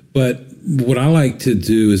 But what I like to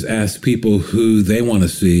do is ask people who they want to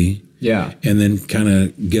see. Yeah. And then kind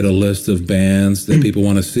of get a list of bands that people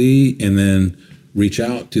want to see, and then reach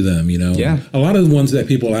out to them, you know. Yeah. A lot of the ones that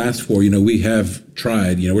people ask for, you know, we have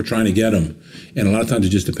tried, you know, we're trying to get them. And a lot of times it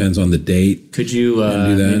just depends on the date. Could you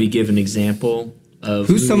do that. maybe give an example of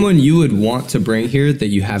Who's someone you would want to bring here that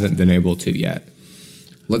you haven't been able to yet?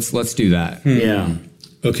 Let's do that. Yeah.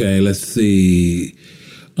 Okay, let's see.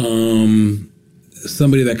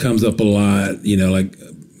 Somebody that comes up a lot, you know, like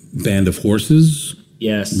Band of Horses,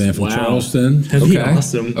 Yes. band from Wow. Charleston. That'd be Okay.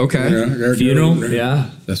 awesome. Okay. Funeral. Yeah.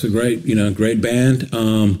 That's a great band.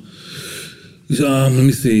 Let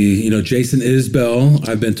me see. You know, Jason Isbell.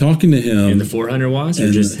 I've been talking to him. In the 400 watts,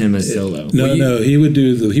 or just him as solo? No, he would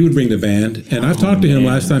bring the band. And I've talked to him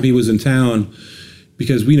last time he was in town,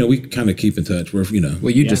 because we kind of keep in touch. We're, you know,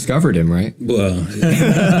 Well, you discovered him, right? well,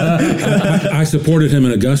 I supported him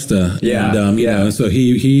in Augusta. Yeah, And, you yeah. know, so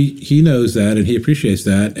he knows that, and he appreciates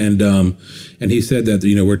that. And he said that,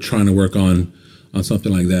 you know, we're trying to work on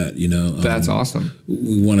something like that, you know. That's awesome.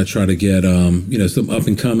 We want to try to get, you know, some up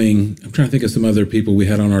and coming. I'm trying to think of some other people we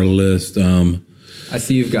had on our list. I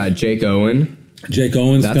see you've got Jake Owen. Jake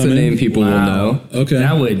Owens That's coming. a name people will Wow. know. Okay.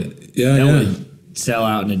 That would Yeah. would sell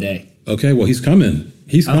out in a day. Okay, well, he's coming.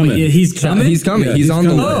 He's coming. Yeah, he's coming. He's coming. Yeah, he's on the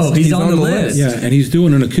coming. list. Oh, he's on the list. Yeah, and he's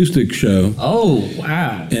doing an acoustic show, Oh,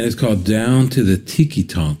 wow. and it's called Down to the Tiki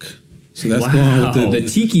Tonk. So that's Wow. going with The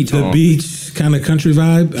tiki the tonk. beach kind of country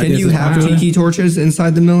vibe. Can you have tiki torches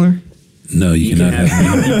inside the Miller? No, you cannot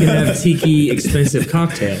have. You can have tiki expensive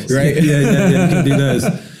cocktails. Right. Yeah, you can do those.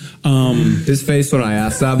 His face when I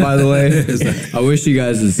asked that, by the way, I wish you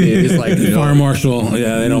guys would see it. It's like Fire marshal.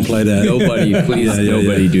 Yeah, they don't play that. nobody, please,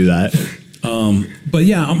 nobody do that. But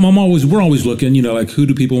yeah, we're always looking, like who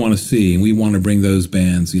do people want to see? And we want to bring those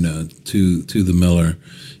bands, to the Miller.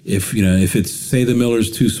 If it's, say the Miller's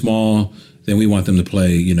too small, then we want them to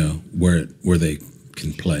play, where they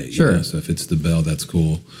can play. Sure. So if it's the Bell, that's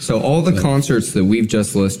cool. So all the concerts that we've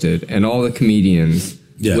just listed and all the comedians,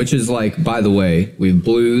 which is like, by the way, we have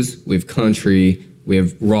blues, we have country, we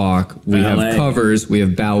have rock, we Ballet. have covers, we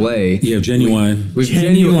have ballet. You have Genuine. We've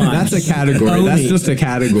Genuine. That's a category. That's just a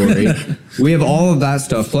category. We have all of that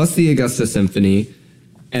stuff, plus the Augusta Symphony,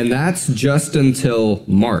 and that's just until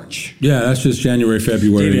March. Yeah, that's just January,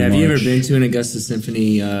 February, David, have you ever March. been to an Augusta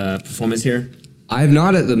Symphony performance here? I'm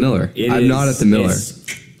not at the Miller. I'm not at the Miller.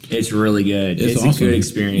 It's really good. It's awesome. a good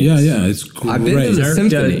experience. Yeah, it's great. I've been to the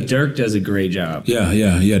Symphony. Dirk does a great job. Yeah.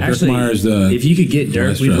 Dirk Actually, Meyer's if you could get Dirk,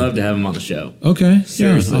 maestro. we'd love to have him on the show. Okay.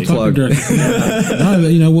 Seriously. Yeah, I'll talk to Dirk.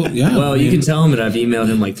 Well, you can tell him that I've emailed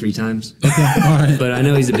him like 3 times. Okay, all right. But I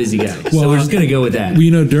know he's a busy guy. So Well, we're just going to go with that.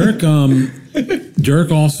 Well,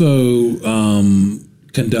 Dirk also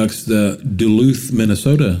conducts the Duluth,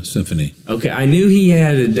 Minnesota Symphony. Okay, I knew he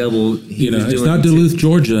had a double. It's not Duluth,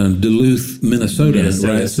 Georgia, Duluth, Minnesota,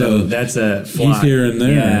 right? So that's a fly. he's here and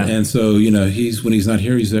there, Yeah. and so he's when he's not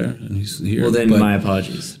here, he's there, and he's here. Well, then But- my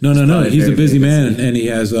apologies. No. Probably He's a very, busy very man, and he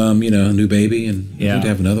has a new baby, and Yeah. he'd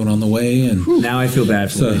have another one on the way, and. Now I feel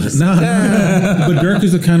bad for So him. no, but Dirk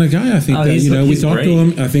is the kind of guy I think Oh, that he's we talk great. to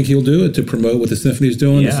him. I think he'll do it to promote what the symphony's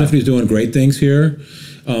doing. Yeah. The symphony's doing great things here.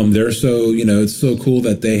 They're so it's so cool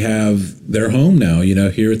that they have their home now.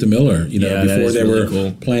 Here at the Miller. Yeah, that before is they really were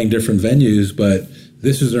cool. playing different venues, but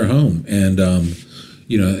this is their home, and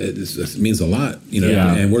it means a lot.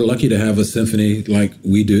 Yeah. And we're lucky to have a symphony like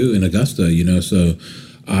we do in Augusta. So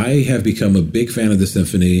I have become a big fan of the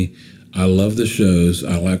symphony. I love the shows.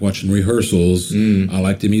 I like watching rehearsals. I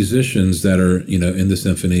like the musicians that are, in the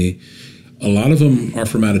symphony. A lot of them are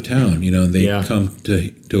from out of town, and they come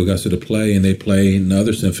to Augusta to play, and they play in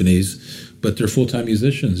other symphonies, but they're full-time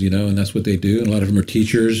musicians, and that's what they do. And a lot of them are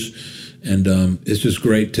teachers, and it's just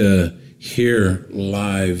great to hear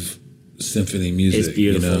live symphony music. It's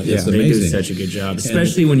beautiful. It's They do amazing. such a good job,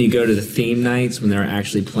 especially when you go to the theme nights when they're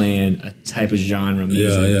actually playing a type of genre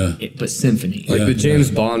music. But symphony. Like the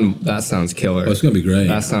James Bond, that sounds killer. Oh, it's gonna be great.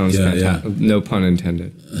 That sounds Yeah, fantastic. No pun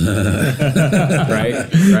intended. Right?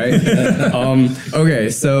 Okay,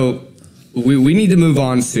 so we need to move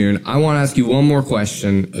on soon. I want to ask you one more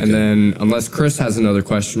question, and then unless Chris has another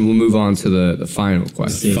question, we'll move on to the final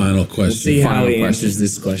question. Final question. See how Final he question. answers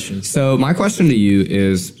this question. So my question to you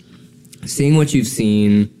is, seeing what you've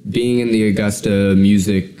seen, being in the Augusta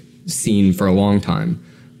music scene for a long time,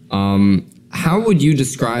 how would you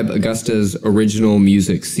describe Augusta's original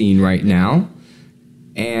music scene right now?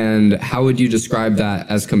 And how would you describe that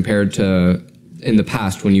as compared to in the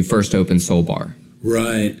past when you first opened Soul Bar?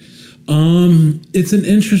 Right. It's an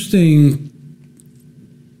interesting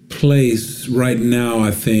place right now,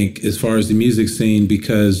 I think, as far as the music scene,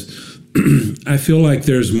 because I feel like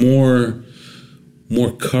there's more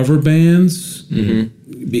cover bands,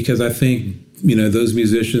 because I think, those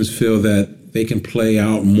musicians feel that they can play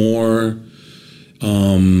out more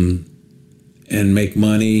and make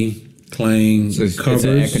money playing So covers.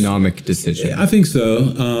 it's an economic decision. I think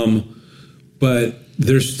so. But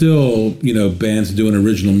there's still, bands doing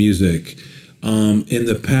original music. In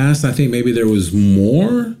the past, I think maybe there was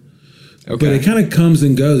more, but it kind of comes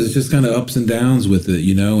and goes. It's just kind of ups and downs with it,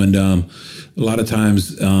 and a lot of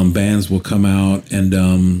times bands will come out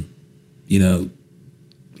and,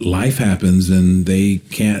 life happens and they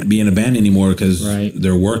can't be in a band anymore because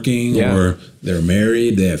they're working or they're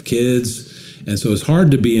married, they have kids. And so it's hard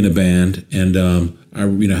to be in a band. And I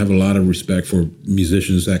have a lot of respect for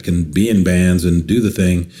musicians that can be in bands and do the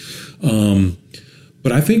thing.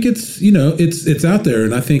 But I think it's, it's out there.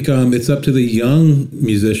 And I think it's up to the young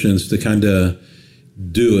musicians to kind of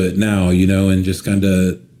do it now, and just kind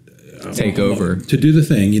of take over. To do the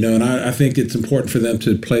thing, and I think it's important for them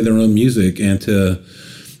to play their own music and to,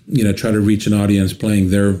 try to reach an audience playing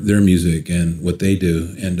their music and what they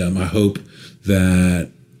do. And I hope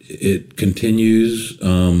that it continues,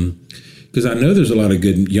 because I know there's a lot of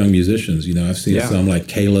good young musicians. You know, I've seen some like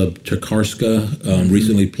Caleb Tokarska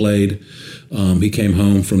recently played. He came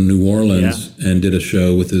home from New Orleans and did a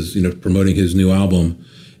show with his, promoting his new album.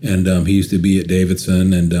 And he used to be at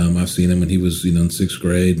Davidson, and I've seen him when he was, in 6th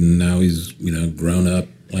grade, and now he's, grown up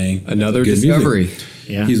playing another good discovery. Music.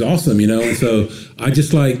 Yeah. He's awesome, and so I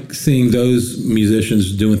just like seeing those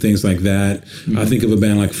musicians doing things like that. Mm-hmm. I think of a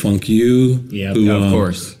band like Funk U, who of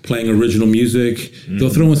course, playing original music. Mm-hmm. They'll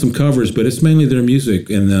throw in some covers, but it's mainly their music,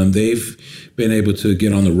 and they've been able to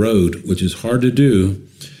get on the road, which is hard to do.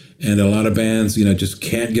 And a lot of bands, just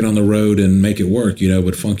can't get on the road and make it work,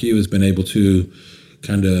 but Funk U has been able to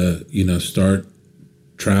kind of, start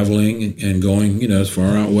traveling and going, as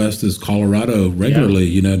far out west as Colorado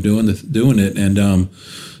regularly, doing it. And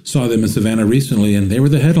saw them in Savannah recently, and they were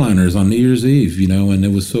the headliners on New Year's Eve, and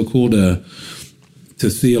it was so cool to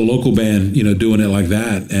see a local band, doing it like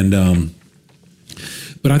that. And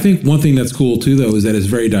but I think one thing that's cool too, though, is that it's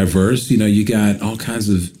very diverse. You got all kinds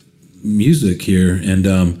of music here, and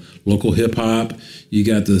local hip hop. You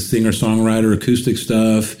got the singer-songwriter acoustic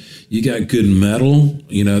stuff. You got good metal.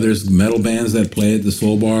 There's metal bands that play at the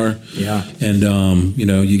Soul Bar. Yeah. And,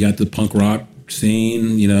 you got the punk rock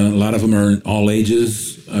scene. A lot of them are all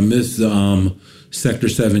ages. I miss the Sector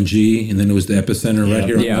 7G, and then it was the Epicenter right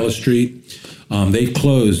here on Ellis Street. They've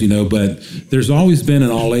closed, but there's always been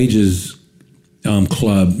an all ages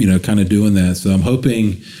club, kind of doing that. So I'm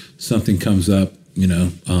hoping something comes up.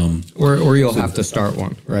 Or you'll have to start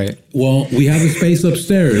one, right? Well, we have a space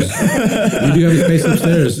upstairs. We do have a space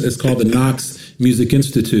upstairs. It's called the Knox Music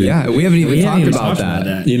Institute. Yeah, we haven't even talked about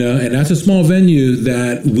that. And that's a small venue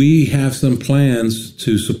that we have some plans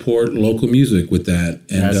to support local music with that.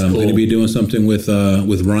 And I'm going to be doing something with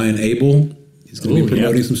Ryan Abel. He's going to be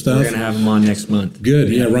promoting some stuff. We're going to have him on next month. Good.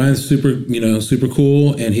 Yeah, Ryan's super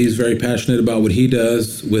cool, and he's very passionate about what he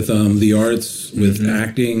does with the arts, with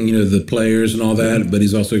acting, the players and all that, but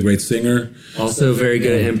he's also a great singer. Also very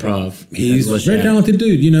good at improv. He's a very talented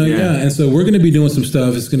dude, And so we're going to be doing some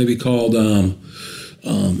stuff. It's going to be called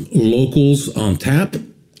Locals on Tap,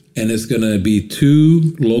 and it's going to be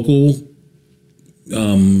 2 local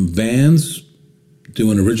bands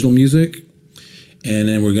doing original music. And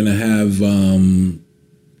then we're going to have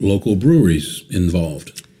local breweries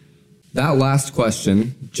involved. That last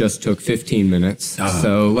question just took 15 minutes.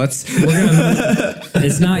 So let's...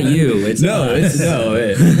 It's not you. It's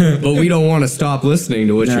but we don't want to stop listening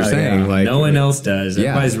to what you're saying. Yeah. Like, no one else does.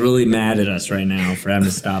 Everybody's really mad at us right now for having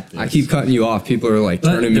to stop this. I keep cutting you off. People are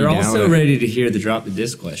turning me down. They're also ready to hear the drop the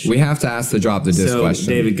disc question. We have to ask the drop the disc question.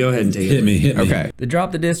 David, go ahead and take it. Hit me. Okay. The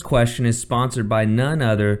Drop the Disc question is sponsored by none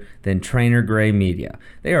other than Trainer Gray Media.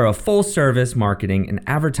 They are a full-service marketing and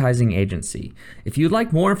advertising agency. If you'd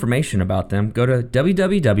like more information about them, go to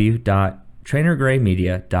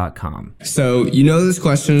www.trainergraymedia.com. So you know this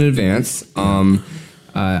question in advance.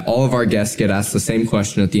 All of our guests get asked the same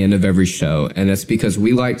question at the end of every show, and that's because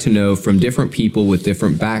we like to know from different people with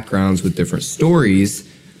different backgrounds, with different stories,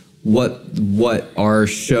 what our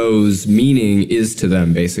show's meaning is to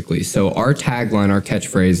them, basically. So our tagline, our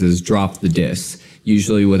catchphrase is "Drop the Disc,"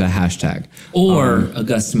 usually with a hashtag. Or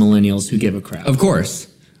Augusta Millennials who give a crap. Of course.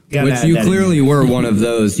 Which you clearly were one of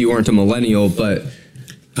those. You weren't a millennial, but...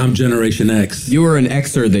 I'm Generation X. You were an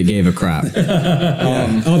Xer that gave a crap.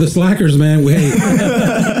 The slackers, man.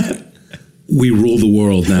 We rule the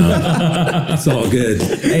world now. It's all good.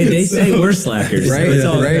 Hey, they say we're slackers. Right? So it's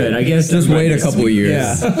all good. I guess just wait a couple of years.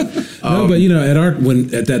 Yeah. No, but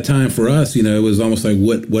at that time for us, it was almost like,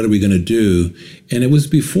 what are we going to do? And it was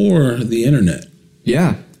before the internet.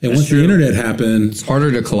 Yeah. And once the internet happened, it's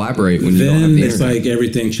harder to collaborate when you don't have then the it's internet. like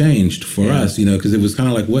everything changed for us, because it was kind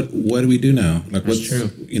of like, what do we do now? Like, That's true.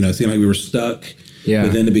 It seemed like we were stuck. Yeah.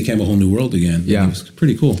 But then it became a whole new world again. Yeah. It was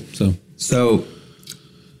pretty cool. So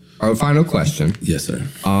our final question. Yes, sir.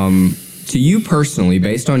 To you personally,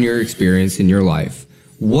 based on your experience in your life,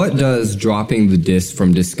 what does dropping the disc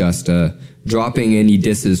from Disgusta, dropping any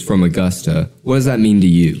disses from Augusta, what does that mean to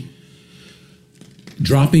you?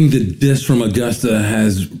 Dropping the disc from Augusta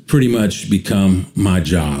has pretty much become my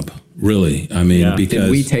job, really. I mean, because...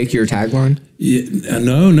 Did we take your tagline?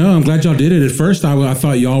 No, I'm glad y'all did it. At first, I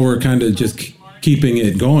thought y'all were kind of just keeping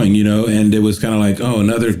it going, and it was kind of like,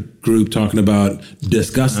 another group talking about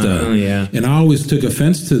Disgusta. And I always took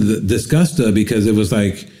offense to the Disgusta because it was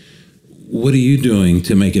like, what are you doing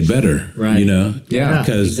to make it better? Right. Yeah,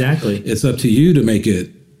 because exactly. It's up to you to make it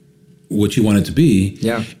what you want it to be.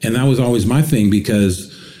 Yeah. And that was always my thing,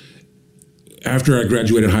 because after I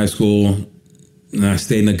graduated high school and I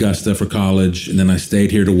stayed in Augusta for college, and then I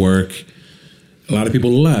stayed here to work, a lot of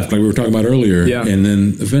people left, like we were talking about earlier. Yeah. And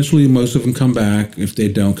then eventually most of them come back. If they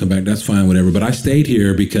don't come back, that's fine, whatever. But I stayed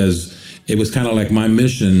here because it was kind of like my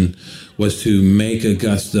mission was to make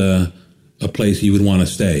Augusta a place you would want to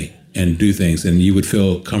stay and do things, and you would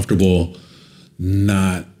feel comfortable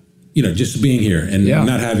not, just being here and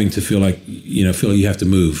not having to feel like, feel you have to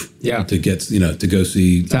move to get, to go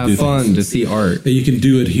see, to have fun, things. to see art. You can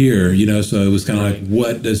do it here, so it was kind of like,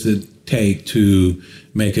 what does it take to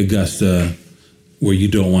make Augusta where you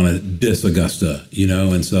don't want to diss Augusta,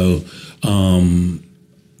 and so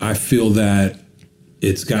I feel that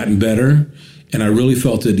it's gotten better. And I really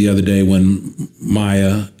felt it the other day when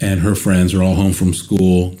Maya and her friends are all home from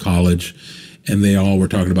school, college, and they all were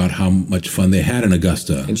talking about how much fun they had in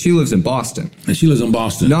Augusta. And she lives in Boston. And she lives in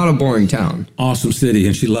Boston. Not a boring town. Awesome city,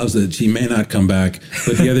 and she loves it. She may not come back.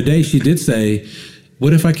 But the other day she did say,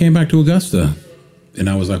 what if I came back to Augusta? And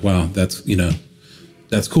I was like, wow, that's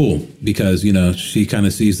cool. Because, she kind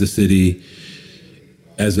of sees the city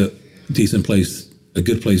as a decent place, a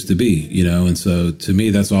good place to be, and so to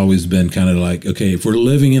me, that's always been kind of like, okay, if we're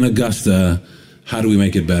living in Augusta, how do we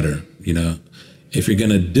make it better? If you're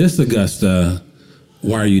going to diss Augusta,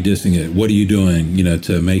 why are you dissing it? What are you doing,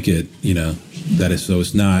 to make it, that is, so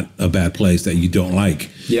it's not a bad place that you don't like.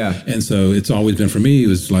 Yeah. And so it's always been for me, it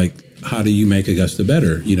was like, how do you make Augusta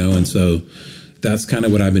better? And so that's kind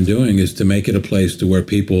of what I've been doing, is to make it a place to where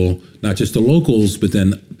people, not just the locals, but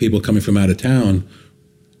then people coming from out of town,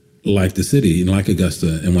 like the city and like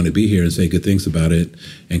Augusta and want to be here and say good things about it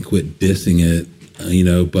and quit dissing it,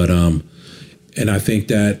 but, and I think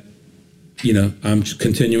that, I'm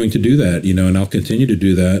continuing to do that, and I'll continue to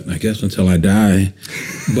do that, I guess, until I die.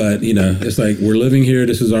 But, it's like, we're living here.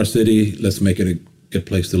 This is our city. Let's make it a good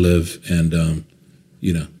place to live. And,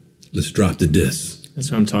 let's drop the diss.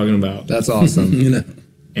 That's what I'm talking about. That's awesome.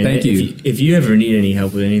 And Thank you. If you ever need any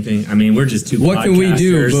help with anything, I mean, we're just two podcasters. What can we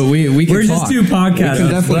do? But we can We're talk. just two podcasters. We can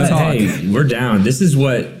definitely talk. Hey, we're down. This is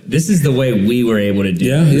the way we were able to do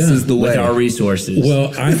it. This is the way. With our resources.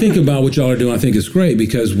 Well, I think about what y'all are doing. I think it's great,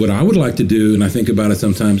 because what I would like to do, and I think about it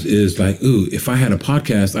sometimes, is like, ooh, if I had a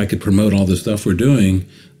podcast, I could promote all the stuff we're doing,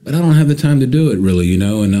 but I don't have the time to do it really,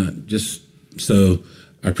 and so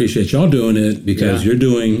I appreciate y'all doing it, because you're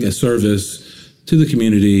doing a service to the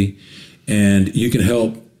community, and you can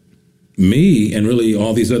help me and really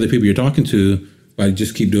all these other people you're talking to by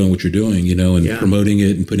just keep doing what you're doing, and promoting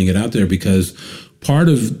it and putting it out there, because part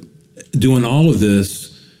of doing all of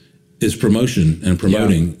this is promotion and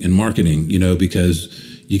promoting and marketing, because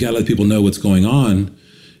you got to let people know what's going on,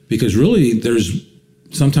 because really there's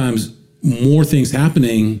sometimes more things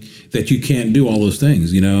happening that you can't do all those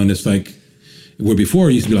things, and it's like, where before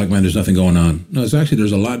it used to be like, man, there's nothing going on. No, it's actually,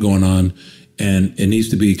 there's a lot going on. And it needs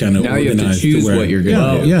to be kind of now organized. You have to choose what you're going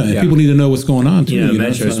to do. Yeah, and people need to know what's going on too.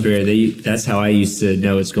 Metro Spirit, that's how I used to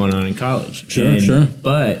know what's going on in college. Sure.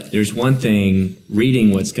 But there's one thing,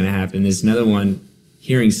 reading what's going to happen. There's another one,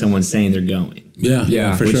 hearing someone saying they're going.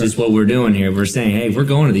 Yeah, for which sure. is what we're doing here. We're saying, hey, we're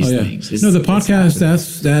going to these things. The podcast,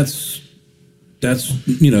 that's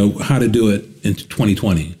how to do it in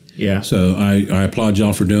 2020. Yeah. So I applaud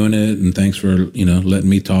y'all for doing it, and thanks for letting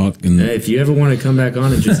me talk. And if you ever want to come back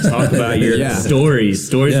on and just talk about your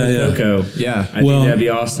stories with Coco, I think that'd be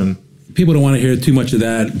awesome. People don't want to hear too much of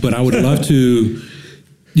that, but I would love to,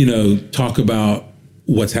 talk about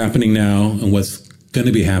what's happening now and what's going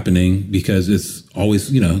to be happening, because it's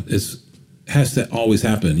always, has to always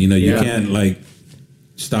happen. You can't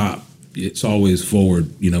stop. It's always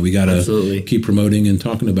forward. We got to keep promoting and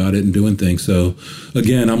talking about it and doing things. So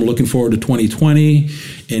again, I'm looking forward to 2020.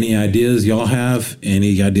 Any ideas y'all have,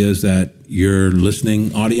 any ideas that your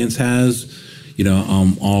listening audience has,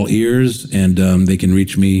 I'm all ears, and they can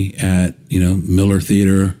reach me at,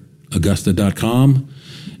 MillerTheaterAugusta.com.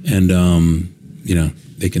 And,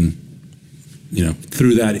 they can,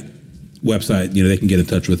 through that website, they can get in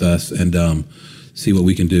touch with us and see what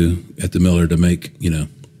we can do at the Miller to make,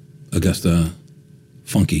 Augusta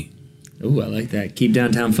funky. Ooh, I like that. Keep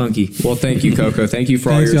downtown funky. Well, thank you, Coco. Thank you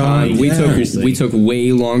for all Thanks, your time. y'all. We took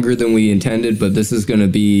way longer than we intended, but this is going to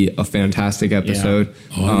be a fantastic episode.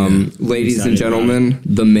 Ladies and gentlemen,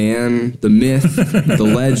 the man, the myth, the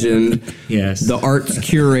legend, the arts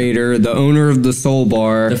curator, the owner of the Soul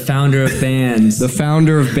Bar, the founder of bands, the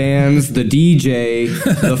DJ,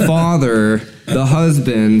 the father, the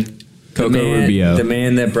husband, Coco Rubio. The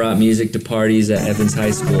man that brought music to parties at Evans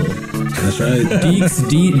High School. That's right. Deeks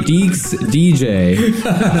DJ.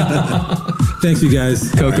 Thanks, you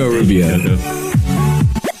guys. Coco Rubio.